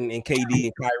Harden and KD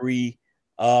and Kyrie.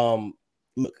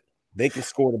 Look, they can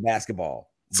score the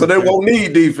basketball, so they won't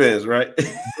need defense, right?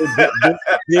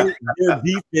 Their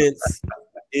defense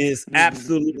is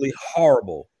absolutely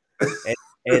horrible,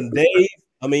 and Dave,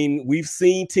 I mean, we've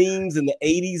seen teams in the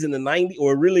 80s and the 90s,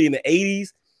 or really in the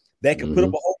 80s, that can put up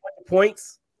a whole bunch of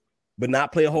points, but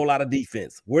not play a whole lot of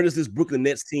defense. Where does this Brooklyn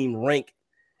Nets team rank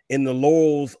in the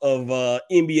laurels of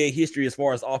NBA history as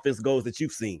far as offense goes that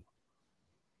you've seen?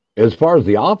 As far as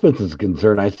the offense is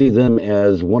concerned, I see them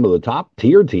as one of the top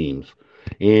tier teams.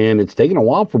 And it's taken a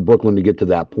while for Brooklyn to get to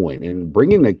that point. And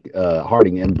bringing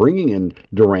Harding and bringing in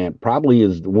Durant probably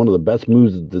is one of the best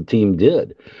moves that the team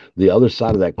did. The other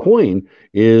side of that coin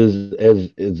is,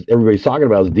 as everybody's talking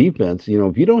about, is defense.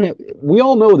 If you don't have, we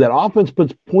all know that offense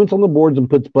puts points on the boards and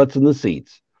puts butts in the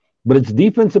seats, but it's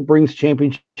defense that brings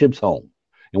championships home.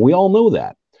 And we all know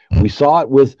that. We saw it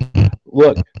with,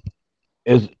 look,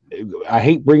 as I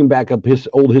hate bringing back up his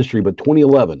old history, but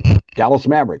 2011, Dallas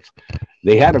Mavericks,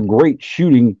 they had a great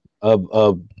shooting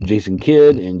of Jason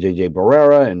Kidd and J.J.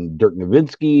 Barrera and Dirk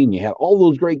Nowitzki, and you had all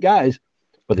those great guys,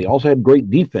 but they also had great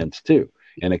defense too.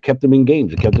 And it kept them in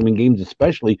games. It kept them in games,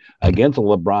 especially against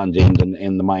LeBron James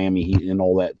and the Miami Heat and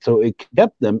all that. So it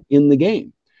kept them in the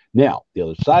game. Now, the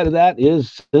other side of that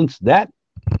is, since that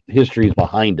history is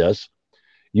behind us,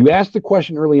 you asked the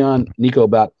question early on, Nico,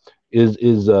 about is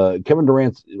Kevin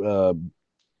Durant's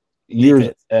years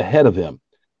ahead of him?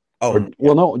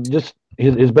 No, just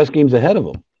his best games ahead of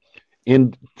him.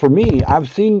 And for me,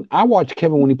 I watched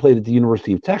Kevin when he played at the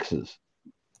University of Texas.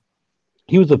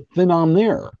 He was a phenom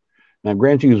there. Now,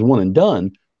 granted, he was one and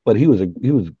done, but he was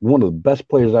one of the best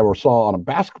players I ever saw on a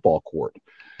basketball court.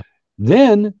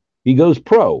 Then he goes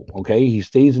pro. Okay, he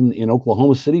stays in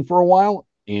Oklahoma City for a while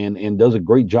and does a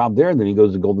great job there. And then he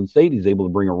goes to Golden State. He's able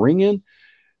to bring a ring in.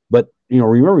 But,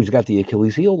 remember, he's got the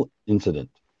Achilles heel incident.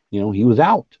 He was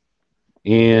out.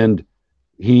 And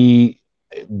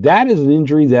that is an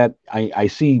injury that I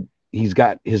see he's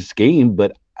got his game.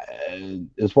 But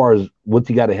as far as what's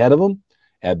he got ahead of him,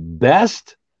 at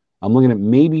best, I'm looking at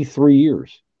maybe 3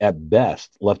 years at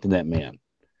best left in that man.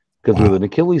 Because with an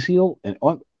Achilles heel, and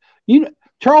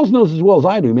Charles knows as well as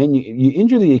I do, man, you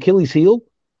injure the Achilles heel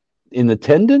in the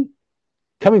tendon,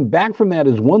 coming back from that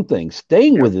is one thing.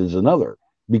 Staying with it is another.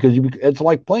 Because it's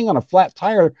like playing on a flat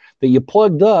tire that you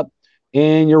plugged up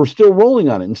and you're still rolling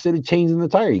on it instead of changing the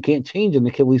tire. You can't change an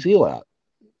Achilles heel out.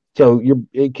 So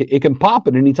it can pop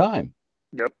at any time.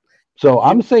 Yep. So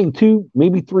I'm saying 2,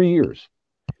 maybe 3 years.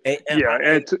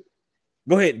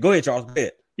 Go ahead, Charles. Go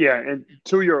ahead. Yeah, and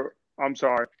I'm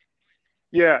sorry.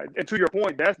 Yeah, and to your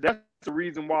point, that's the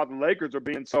reason why the Lakers are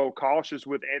being so cautious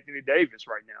with Anthony Davis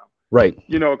right now. Right.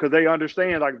 Because they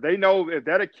understand, like, they know if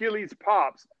that Achilles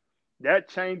pops, that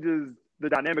changes the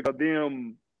dynamic of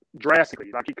them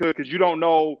drastically. Like, he could, because you don't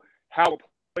know how a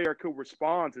player could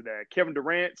respond to that. Kevin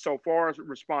Durant so far has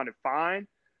responded fine,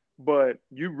 but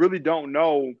you really don't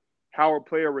know how a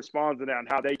player responds to that and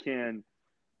how they can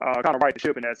kind of right the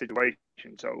ship in that situation.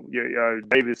 So yeah,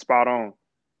 David's spot on.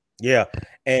 Yeah,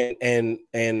 and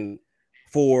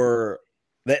for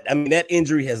that, I mean, that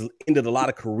injury has ended a lot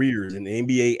of careers in the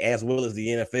NBA as well as the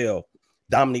NFL.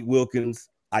 Dominique Wilkins,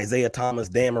 Isaiah Thomas,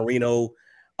 Dan Marino.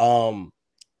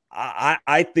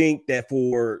 I think that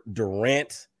for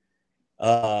Durant,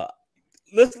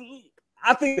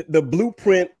 I think the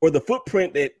blueprint or the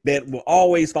footprint that will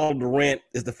always follow Durant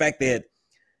is the fact that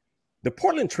the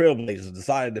Portland Trailblazers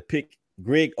decided to pick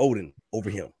Greg Oden over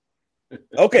him.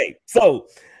 Okay, so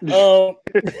let's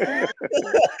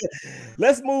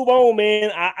move on,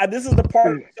 man. This is the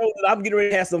part of the show that I'm getting ready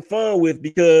to have some fun with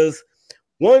because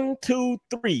 1, 2,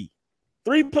 3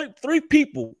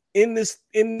 people in this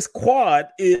quad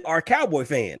are Cowboy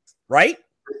fans, right?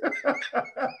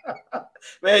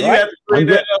 Man, you have to bring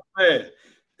that up, man.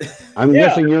 I'm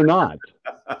guessing you're not.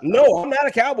 No, I'm not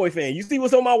a Cowboy fan. You see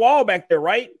what's on my wall back there,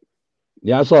 right?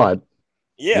 Yeah, I saw it.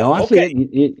 Yeah, no, I see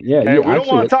it. Yeah, hey, we don't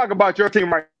want to it. talk about your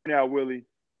team right now, Willie.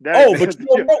 But you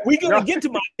know what? We're gonna get to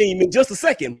my team in just a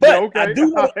second. But I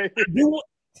do want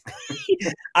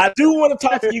to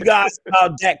talk to you guys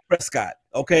about Dak Prescott.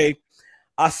 Okay,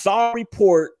 I saw a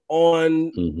report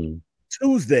on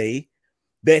Tuesday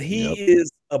that he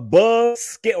is above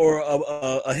or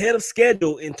ahead of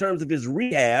schedule in terms of his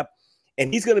rehab,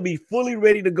 and he's going to be fully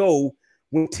ready to go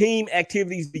when team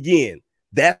activities begin.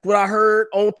 That's what I heard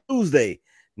on Tuesday.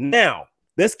 Now,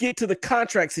 let's get to the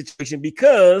contract situation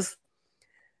because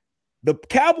the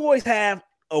Cowboys have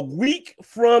a week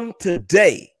from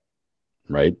today,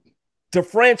 right, to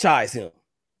franchise him.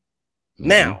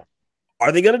 Now,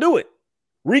 are they going to do it?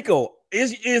 Reko,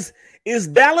 is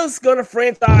Dallas going to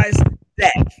franchise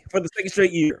Dak for the second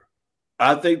straight year?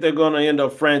 I think they're going to end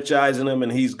up franchising him,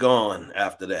 and he's gone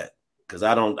after that. Because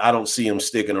I don't see him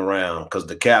sticking around because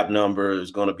the cap number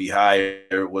is going to be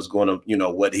higher. What's going to,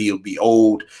 what he'll be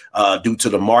owed due to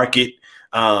the market.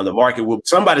 The market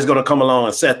somebody's going to come along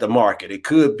and set the market. It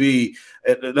could be,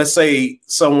 let's say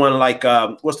someone like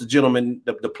what's the gentleman,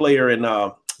 the player in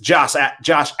Josh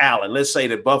Allen. Let's say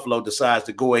that Buffalo decides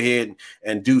to go ahead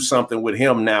and do something with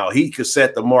him now. He could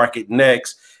set the market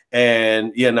next.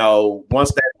 And,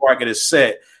 once that market is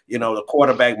set, the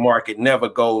quarterback market never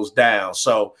goes down.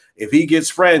 So if he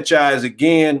gets franchised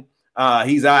again,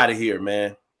 he's out of here,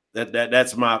 man.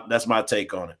 That's my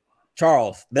take on it.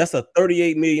 Charles, that's a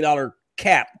 $38 million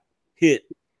cap hit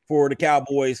for the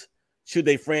Cowboys. Should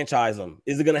they franchise him?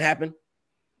 Is it going to happen?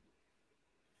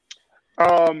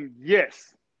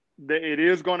 Yes, it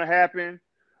is going to happen.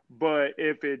 But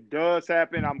if it does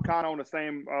happen, I'm kind of on the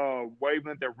same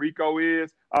wavelength that Reko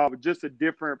is, just a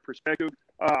different perspective.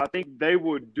 I think they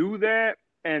will do that,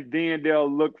 and then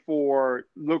they'll look for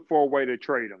a way to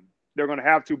trade him. They're going to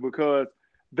have to because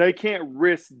they can't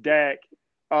risk Dak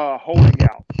holding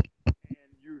out and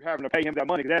you having to pay him that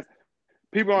money. That's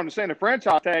people understand the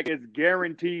franchise tag is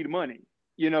guaranteed money.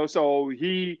 So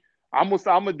I'm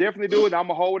gonna definitely do it. I'm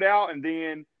gonna hold out, and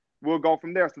then we'll go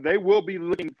from there. So they will be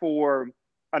looking for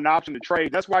an option to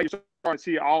trade. That's why you're starting to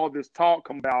see all of this talk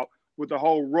come about with the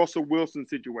whole Russell Wilson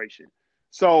situation.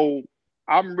 So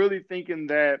I'm really thinking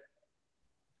that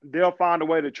they'll find a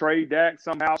way to trade Dak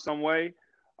somehow, some way,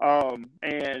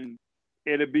 and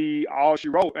it'll be all she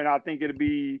wrote. And I think it'll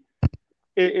be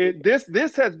this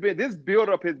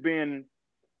buildup has been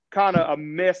kind of a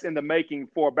mess in the making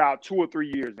for about 2 or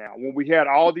 3 years now. When we had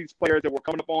all these players that were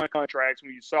coming up on contracts,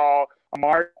 when you saw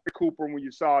Amari Cooper, when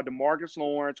you saw DeMarcus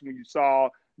Lawrence, when you saw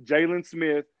Jalen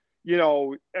Smith,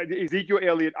 Ezekiel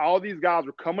Elliott, all these guys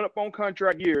were coming up on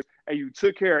contract years, and you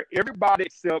took care of everybody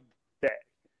except that.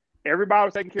 Everybody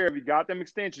was taken care of. You got them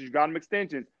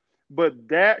extensions. But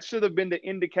that should have been the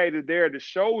indicator there that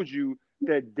shows you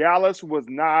that Dallas was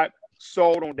not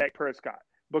sold on Dak Prescott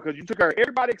because you took care of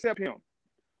everybody except him.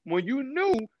 When you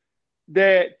knew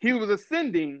that he was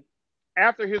ascending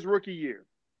after his rookie year,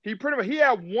 he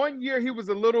had 1 year he was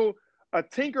a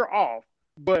tinker off,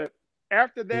 but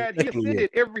after that he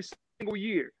ascended every single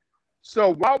year.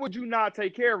 So why would you not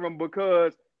take care of him?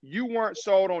 Because you weren't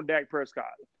sold on Dak Prescott.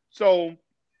 So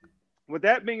with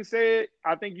that being said,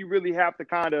 I think you really have to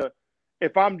kind of,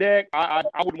 if I'm Dak, I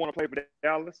wouldn't want to play for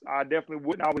Dallas. I definitely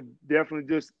wouldn't. I would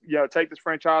definitely just take this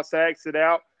franchise tag, sit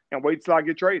out, and wait till I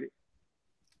get traded.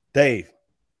 Dave,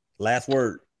 last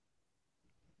word.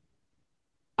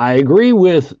 I agree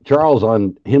with Charles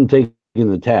on him taking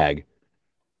the tag,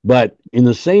 but in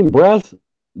the same breath,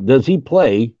 does he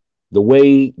play the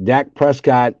way Dak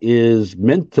Prescott is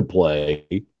meant to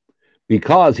play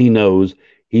because he knows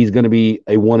he's going to be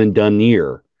a one-and-done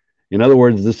year? In other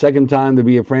words, the second time to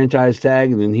be a franchise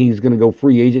tag, and then he's going to go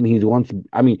free agent. He doesn't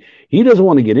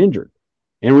want to get injured.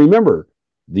 And remember,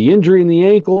 the injury in the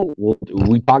ankle,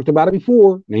 we talked about it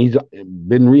before, and he's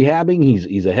been rehabbing.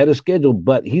 He's ahead of schedule,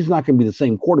 but he's not going to be the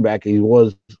same quarterback he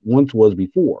once was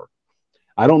before.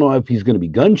 I don't know if he's going to be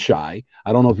gun shy.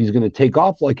 I don't know if he's going to take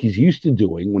off like he's used to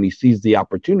doing when he sees the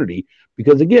opportunity.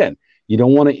 Because again, You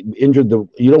don't want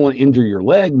to injure your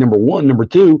leg, number one. Number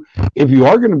two, if you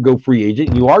are going to go free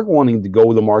agent, you are wanting to go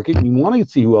with the market, you want to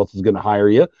see who else is going to hire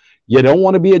you. You don't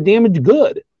want to be a damaged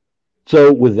good.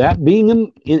 So with that being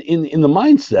in the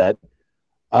mindset,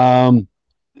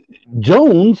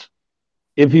 Jones,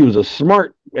 if he was a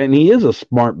smart, and he is a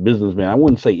smart businessman, I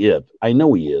wouldn't say if, I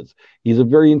know he is. He's a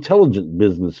very intelligent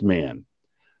businessman.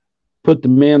 Put the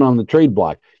man on the trade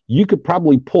block. You could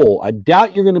probably pull, I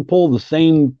doubt you're going to pull the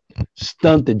same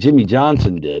stunt that Jimmy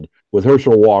Johnson did with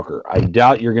Herschel Walker. I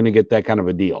doubt you're going to get that kind of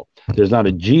a deal. There's not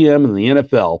a GM in the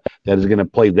NFL that is going to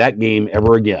play that game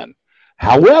ever again.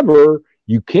 However,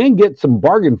 you can get some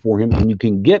bargain for him, and you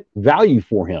can get value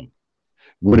for him.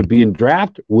 Would it be in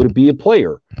draft? Would it be a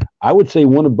player? I would say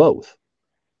one of both.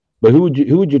 But who would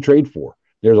you trade for?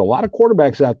 There's a lot of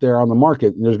quarterbacks out there on the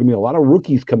market, and there's going to be a lot of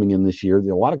rookies coming in this year.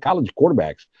 There's a lot of college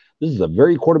quarterbacks. This is a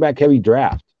very quarterback-heavy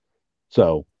draft.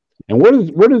 So, and where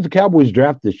does the Cowboys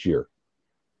draft this year?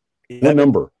 What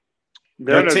number?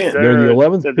 They're 10. They're the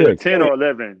 11th pick. 10 or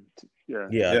 11. Yeah.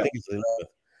 I think it's 11.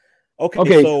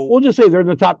 Okay, so we'll just say they're in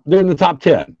the top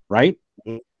 10, right?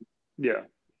 Yeah.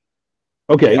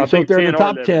 Okay, so if they're in the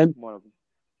top 10,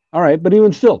 all right, but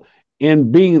even still,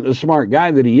 and being the smart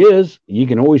guy that he is, you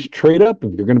can always trade up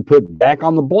if you're going to put back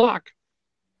on the block.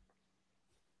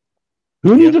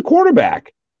 Who needs a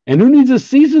quarterback? And who needs a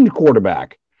seasoned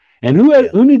quarterback? And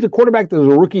who needs a quarterback that's a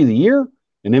rookie of the year,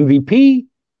 an MVP?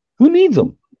 Who needs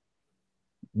them?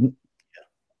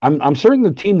 I'm certain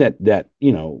the team that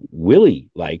Willie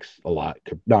likes a lot.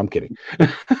 No, I'm kidding.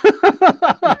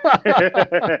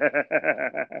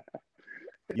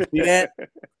 You see that?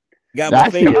 I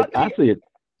see it.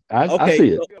 I see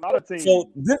it.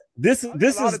 So this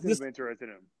is interested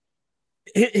in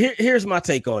him. Here's my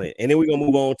take on it, and then we're gonna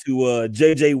move on to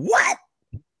JJ Watt.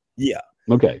 Yeah.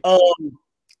 Okay.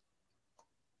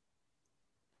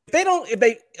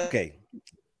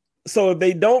 So if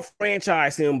they don't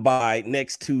franchise him by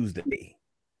next Tuesday,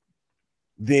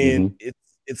 then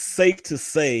it's safe to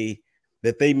say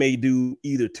that they may do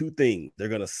either two things. They're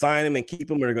going to sign him and keep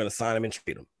him, or they're going to sign him and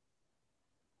trade him.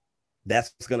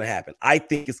 That's what's going to happen. I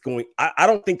think it's going. I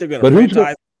don't think they're going to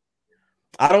franchise.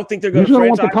 I don't think they're going to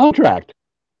franchise. Want the contract?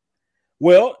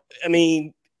 Well, I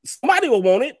mean, somebody will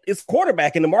want it. It's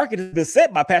quarterback, and the market has been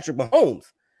set by Patrick Mahomes,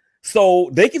 so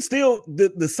they can still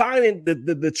the signing,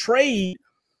 the trade,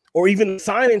 or even the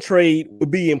sign and trade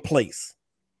would be in place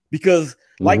because,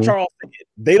 like Charles said,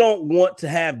 they don't want to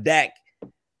have Dak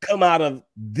come out of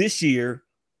this year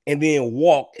and then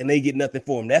walk and they get nothing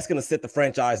for him. That's going to set the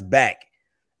franchise back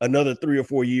another 3 or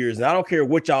 4 years. And I don't care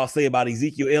what y'all say about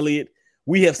Ezekiel Elliott.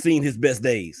 We have seen his best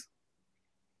days.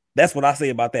 That's what I say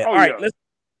about that. All right,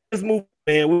 let's move,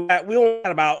 man. We only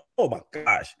got about, oh my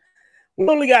gosh. We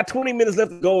only got 20 minutes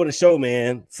left to go in the show,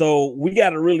 man. So we got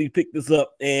to really pick this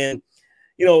up. And,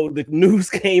 the news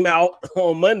came out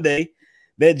on Monday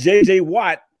that JJ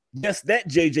Watt, yes, that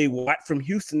JJ Watt from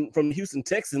the Houston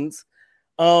Texans,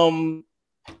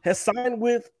 has signed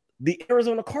with the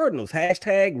Arizona Cardinals,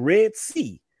 #Red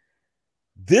Sea.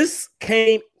 This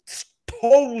came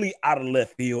totally out of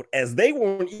left field as they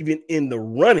weren't even in the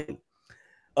running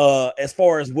as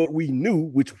far as what we knew,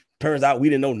 which turns out we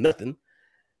didn't know nothing.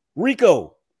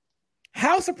 Reko,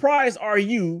 how surprised are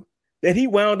you that he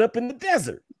wound up in the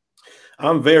desert?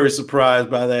 I'm very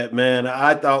surprised by that, man.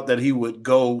 I thought that he would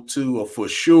go to a for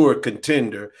sure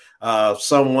contender,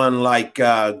 someone like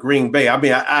Green Bay. I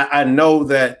mean, I know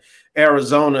that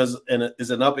Arizona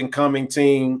is an up-and-coming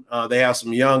team. They have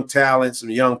some young talent, some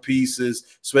young pieces,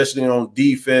 especially on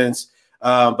defense.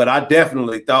 But I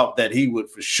definitely thought that he would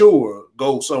for sure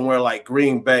go somewhere like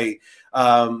Green Bay.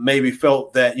 Maybe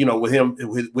felt that, with him,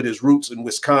 with his roots in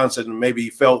Wisconsin, maybe he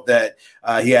felt that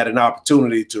he had an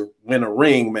opportunity to win a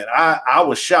ring, man. I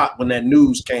was shocked when that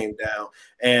news came down.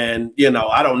 And,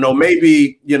 I don't know,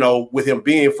 maybe, with him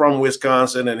being from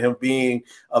Wisconsin and him being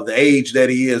of the age that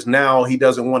he is now, he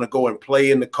doesn't want to go and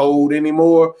play in the cold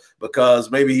anymore because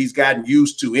maybe he's gotten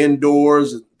used to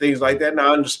indoors and things like that. Now,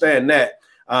 I understand that.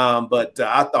 But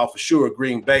I thought for sure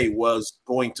Green Bay was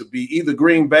going to be either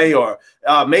Green Bay or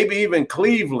maybe even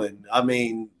Cleveland. I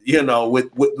mean,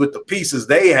 with the pieces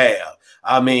they have.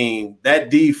 I mean, that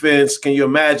defense, can you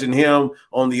imagine him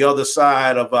on the other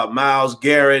side of Myles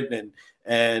Garrett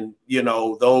and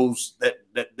those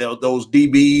those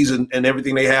DBs and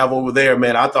everything they have over there,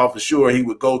 man? I thought for sure he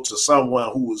would go to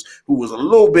someone who was a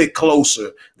little bit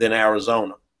closer than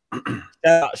Arizona.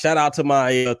 Shout out to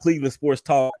my Cleveland Sports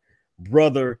Talk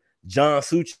brother John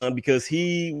Suchan, because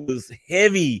he was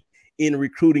heavy in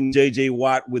recruiting JJ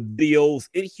Watt with videos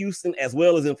in Houston as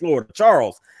well as in Florida.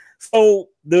 Charles, so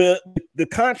the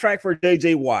contract for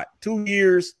JJ Watt, 2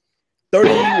 years,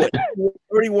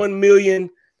 31 million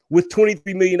with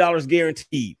 $23 million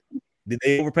guaranteed. Did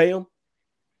they overpay him?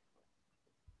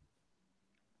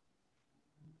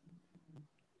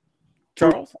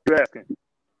 Charles? You're asking.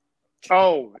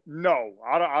 Oh, no.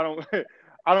 I don't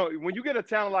I don't when you get a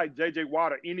talent like JJ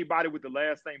Watt or anybody with the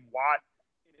last name Watt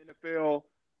in the NFL,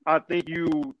 I think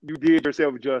you did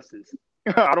yourself justice.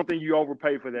 I don't think you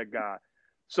overpay for that guy.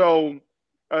 So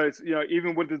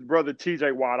even with his brother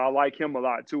TJ Watt, I like him a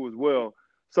lot too as well.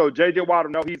 So JJ Watt,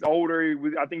 no, he's older.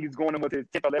 I think he's going in with his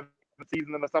 10th or 11th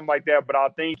season or something like that. But I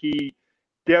think he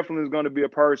definitely is going to be a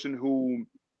person who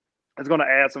is going to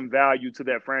add some value to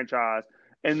that franchise.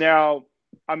 And now,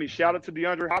 I mean, shout out to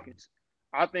DeAndre Hopkins.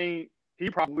 I think he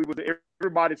probably was.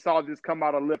 Everybody saw this come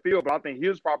out of left field, but I think he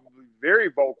was probably very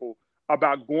vocal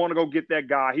about going to go get that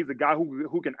guy. He's a guy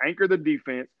who can anchor the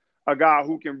defense, a guy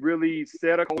who can really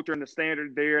set a culture and the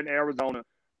standard there in Arizona.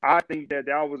 I think that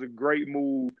was a great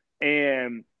move.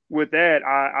 And with that,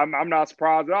 I'm not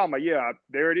surprised at all. I'm like, yeah,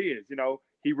 there it is.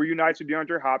 He reunites with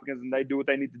DeAndre Hopkins, and they do what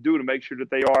they need to do to make sure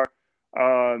that they are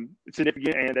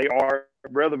significant and they are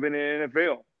relevant in the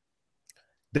NFL.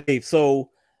 Dave, so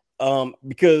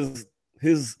because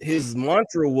his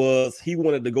mantra was he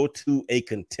wanted to go to a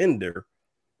contender,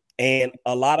 and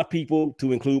a lot of people,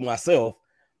 to include myself,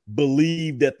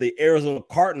 believe that the Arizona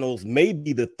Cardinals may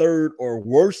be the third or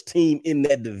worst team in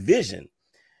that division.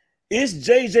 Is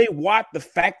JJ Watt the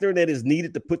factor that is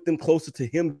needed to put them closer to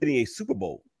him getting a Super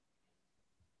Bowl?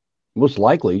 Most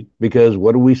likely, because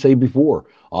what did we say before?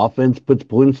 Offense puts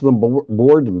points on the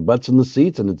board and butts in the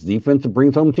seats, and it's defense that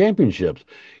brings home championships.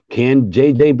 Can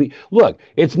JJ be? Look,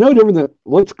 it's no different than.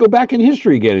 Let's go back in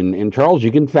history again. And Charles,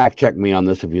 you can fact check me on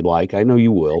this if you'd like. I know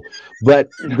you will. But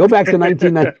go back to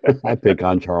 1990. I pick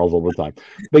on Charles all the time.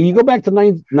 But you go back to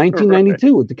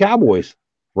 1992 with the Cowboys,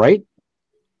 right?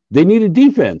 They needed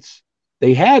defense.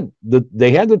 They had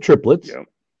the triplets, yep.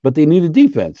 But they needed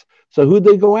defense. So who'd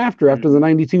they go after the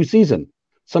 92 season?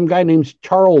 Some guy named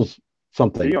Charles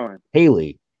something.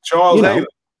 Haley. Charles Haley.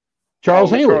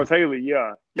 Charles Haley. Charles Haley,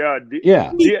 yeah. Yeah.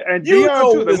 And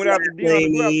Deion too. They went after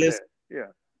Deion. Yeah.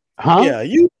 Huh? Yeah,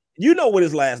 you know what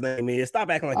his last name is. Stop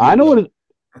acting like I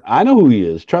know who he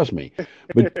is, trust me.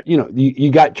 But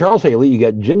you got Charles Haley, you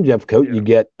got Jim Jeffcoat,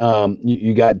 yeah.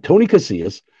 You got Tony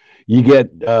Casillas, you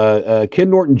get Ken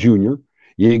Norton Jr.,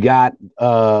 you got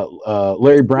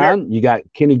Larry Brown. You got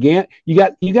Kenny Gant. You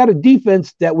got a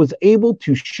defense that was able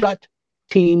to shut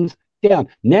teams down.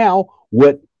 Now,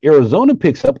 what Arizona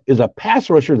picks up is a pass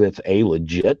rusher that's A,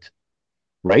 legit,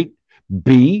 right?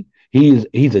 B, he's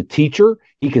a teacher.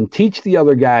 He can teach the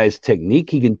other guys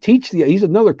technique. He can teach he's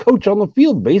another coach on the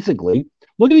field, basically.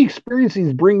 Look at the experience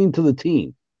he's bringing to the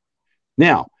team.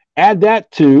 Now, add that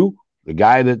to the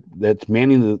guy that's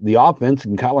manning the offense,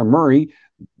 and Kyler Murray.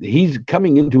 He's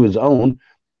coming into his own.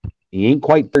 He ain't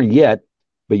quite there yet,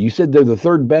 but you said they're the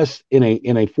third best in a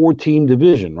 4-team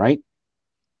division, right?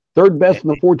 Third best in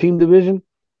the 4-team division.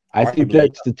 I think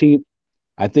that's the team.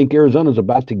 I think Arizona's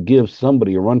about to give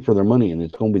somebody a run for their money, and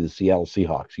it's going to be the Seattle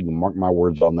Seahawks. You can mark my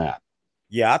words on that.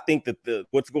 Yeah, I think that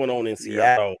what's going on in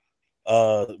Seattle,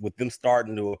 with them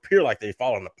starting to appear like they're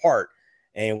falling apart,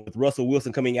 and with Russell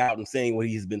Wilson coming out and saying what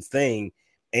he's been saying,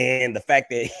 and the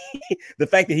fact that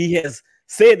he has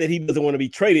said that he doesn't want to be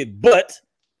traded, but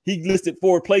he listed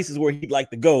 4 places where he'd like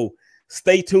to go.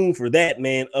 Stay tuned for that,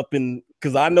 man.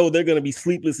 Because I know they're going to be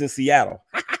sleepless in Seattle.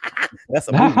 That's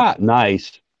a movie.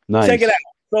 Nice. Check it out.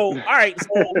 So, all right.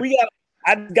 So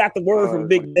I got the word from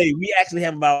Big Dave. We actually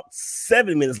have about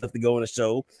 7 minutes left to go in the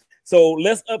show. So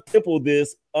let's up-tempo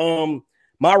this.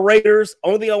 My Raiders.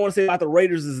 Only thing I want to say about the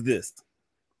Raiders is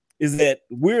that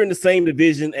we're in the same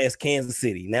division as Kansas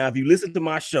City. Now, if you listen to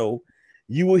my show,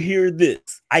 you will hear this.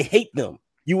 I hate them.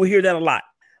 You will hear that a lot.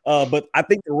 But I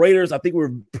think the Raiders,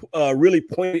 we're really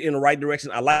pointed in the right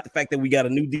direction. I like the fact that we got a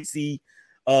new DC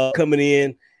coming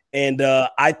in. And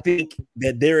I think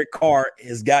that Derek Carr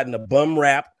has gotten a bum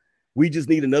rap. We just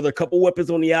need another couple weapons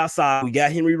on the outside. We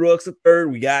got Henry Ruggs III.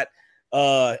 We got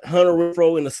Hunter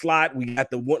Renfrow in the slot. We got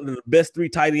one of the best 3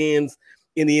 tight ends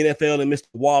in the NFL and Mr.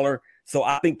 Waller. So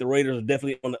I think the Raiders are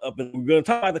definitely on the up. And we're going to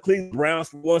talk about the Cleveland Browns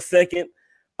for 1 second.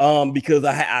 Because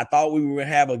I thought we were going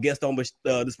to have a guest on, but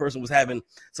this person was having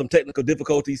some technical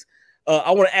difficulties. I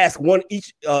want to ask I want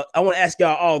to ask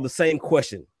y'all all the same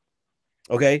question.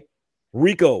 Okay,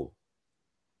 Reko,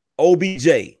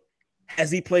 OBJ, has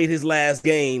he played his last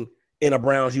game in a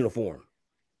Browns uniform?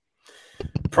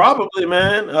 Probably,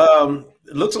 man.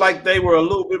 It looks like they were a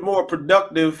little bit more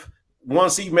productive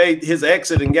once he made his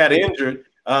exit and got injured.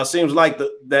 Seems like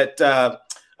that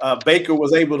Baker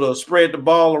was able to spread the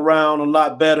ball around a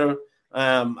lot better.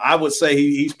 I would say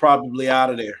he's probably out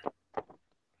of there.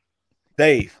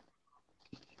 Dave.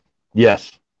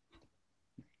 Yes.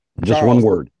 Just Charles. one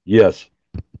word. Yes.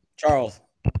 Charles,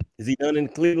 is he done in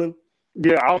Cleveland?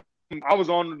 Yeah, I was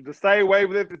on the same wave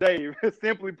with it today.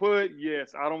 Simply put,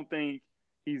 yes, I don't think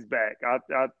he's back.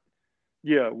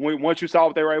 Once you saw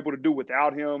what they were able to do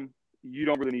without him, you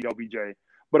don't really need OBJ.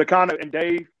 But and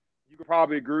Dave, you could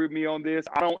probably agree with me on this.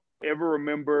 I don't ever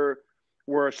remember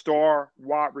where a star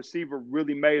wide receiver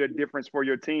really made a difference for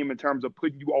your team in terms of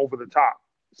putting you over the top.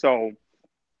 So,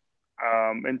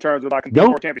 in terms of like a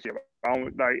championship,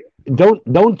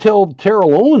 don't tell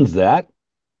Terrell Owens that.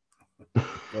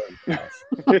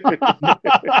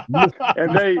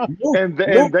 and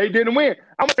they didn't win.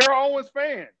 I'm a Terrell Owens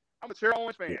fan,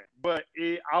 but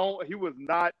he was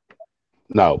not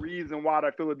the reason why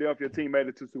that Philadelphia team made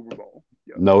it to Super Bowl.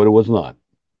 Yeah. No, it was not.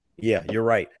 Yeah, you're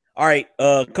right. All right,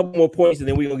 a couple more points, and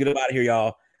then we're gonna get up out of here,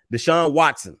 y'all. Deshaun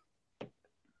Watson,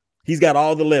 he's got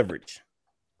all the leverage.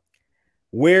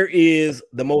 Where is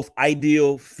the most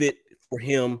ideal fit for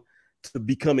him to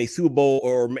become a Super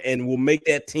Bowl and will make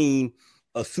that team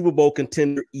a Super Bowl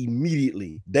contender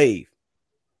immediately? Dave.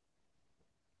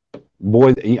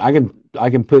 Boy, I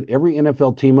can put every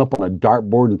NFL team up on a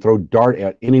dartboard and throw dart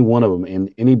at any one of them,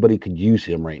 and anybody could use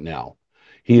him right now.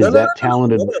 He is that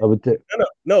talented of a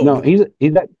no.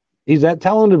 He's that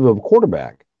talented of a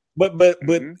quarterback. But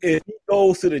if he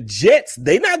goes to the Jets,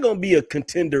 they're not going to be a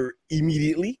contender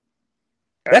immediately.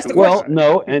 That's the question.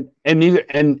 No, and neither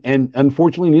and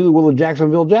unfortunately neither will the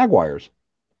Jacksonville Jaguars.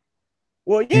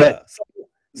 Well, yeah.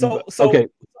 Okay.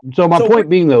 So my point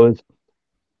being though is,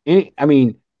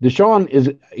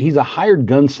 Deshaun he's a hired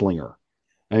gunslinger.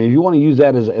 I mean, if you want to use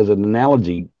that as an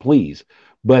analogy, please.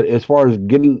 But as far as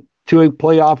getting to a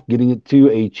playoff, getting it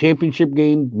to a championship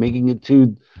game, making it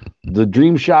to the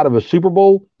dream shot of a Super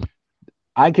Bowl,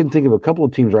 I can think of a couple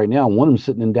of teams right now. One of them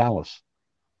sitting in Dallas.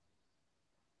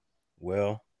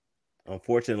 Well,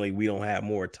 unfortunately, we don't have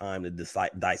more time to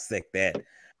dissect that.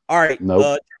 All right,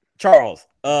 Charles,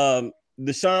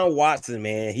 Deshaun Watson,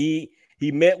 man, he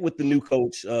met with the new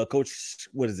coach,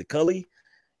 Cully,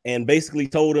 and basically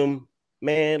told him,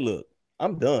 man, look,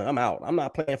 I'm done. I'm out. I'm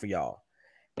not playing for y'all.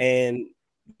 And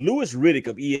Louis Riddick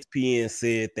of ESPN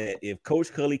said that if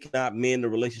Coach Cully cannot mend the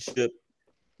relationship,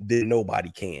 then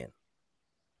nobody can.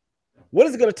 What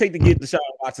is it going to take to get Deshaun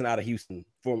Watson out of Houston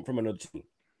from another team?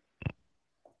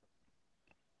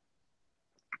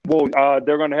 Well,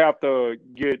 they're going to have to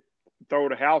throw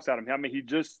the house at him. I mean, he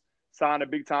just signed a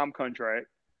big time contract,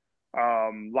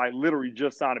 literally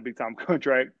just signed a big time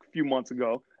contract a few months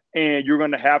ago, and you're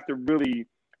going to have to really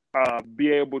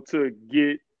be able to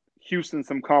get Houston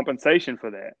some compensation for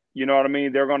that. You know what I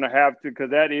mean? They're going to have to, because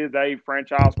that is a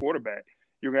franchise quarterback.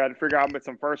 You're going to have to figure out with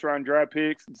some first round draft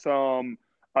picks,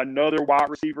 another wide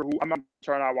receiver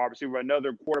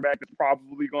another quarterback that's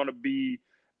probably going to be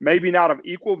maybe not of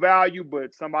equal value,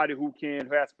 but somebody who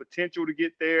has potential to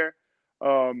get there.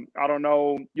 I don't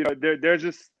know. You know,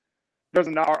 there's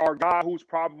our guy who's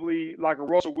probably like a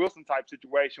Russell Wilson type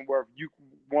situation where if you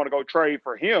want to go trade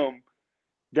for him,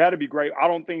 that'd be great. I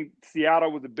don't think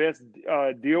Seattle was the best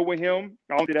deal with him.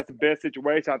 I don't think that's the best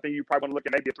situation. I think you probably want to look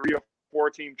at maybe a 3 or 4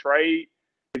 team trade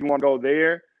if you want to go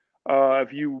there.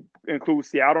 If you include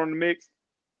Seattle in the mix,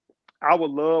 I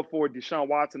would love for Deshaun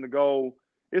Watson to go.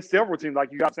 It's several teams,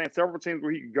 like you got saying, several teams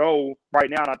where he could go right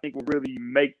now, and I think will really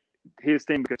make his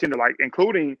team a contender, like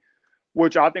including,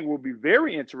 which I think would be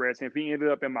very interesting if he ended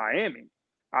up in Miami.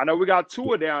 I know we got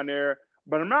Tua down there,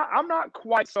 but I'm not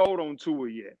quite sold on Tua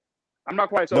yet. I'm not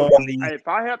quite sold. If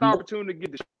I had the opportunity to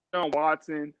get Deshaun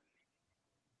Watson.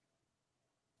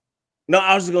 No,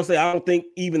 I was just going to say, I don't think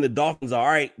even the Dolphins are.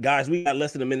 All right, guys, we got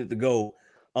less than a minute to go.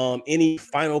 Any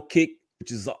final kick,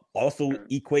 which is also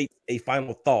equates a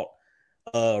final thought.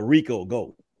 Reko,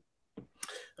 go.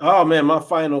 Oh, man, my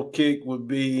final kick would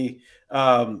be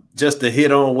just to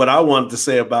hit on what I wanted to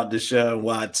say about Deshaun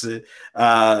Watson.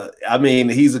 I mean,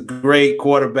 he's a great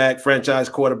quarterback, franchise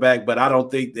quarterback, but I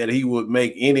don't think that he would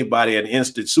make anybody an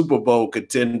instant Super Bowl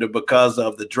contender because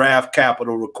of the draft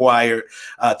capital required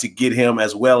to get him,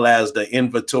 as well as the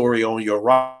inventory on your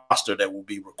roster that will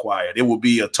be required. It will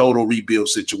be a total rebuild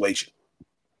situation.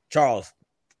 Charles,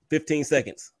 15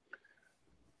 seconds.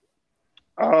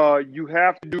 You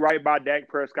have to do right by Dak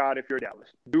Prescott if you're Dallas.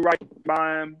 Do right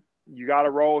by him. You got to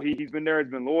roll. He's been there.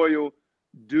 He's been loyal.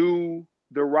 Do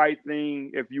the right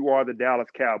thing if you are the Dallas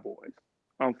Cowboys.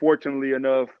 Unfortunately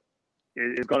enough,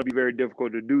 it's going to be very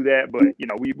difficult to do that. But, you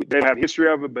know, they have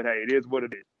history of it. But, hey, it is what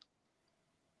it is.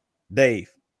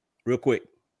 Dave, real quick.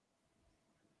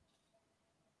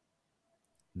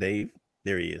 Dave,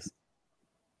 there he is.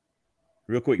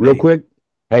 Real quick. Real quick.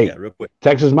 Hey, yeah, real quick.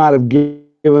 Texas might have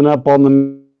given up on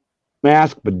the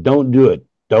mask, but don't do it.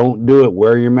 Don't do it.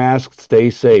 Wear your mask. Stay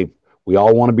safe. We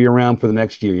all want to be around for the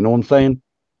next year. You know what I'm saying?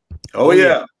 Oh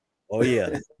yeah. Oh yeah.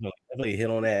 Definitely hit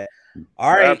on that.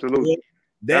 All right. Absolutely.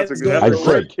 That's That's a good. good- I That's a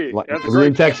said, great kick. like, That's a if you're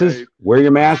in great kick, Texas, Dave. wear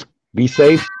your mask. Be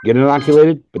safe. Get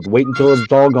inoculated, but wait until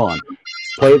it's all gone.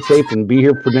 Play it safe and be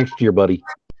here for next year, buddy.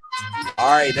 All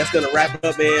right, that's gonna wrap it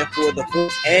up, man, for the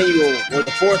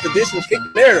fourth edition of Kick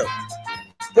the Narrative.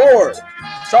 For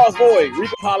Charles Boyd,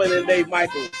 Reko Holland, and Dave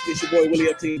Michaels, it's your boy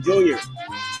Willie Epting Jr.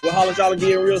 We'll holler at y'all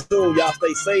again real soon. Y'all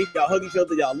stay safe. Y'all hug each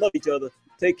other. Y'all love each other.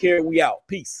 Take care. We out.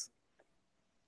 Peace.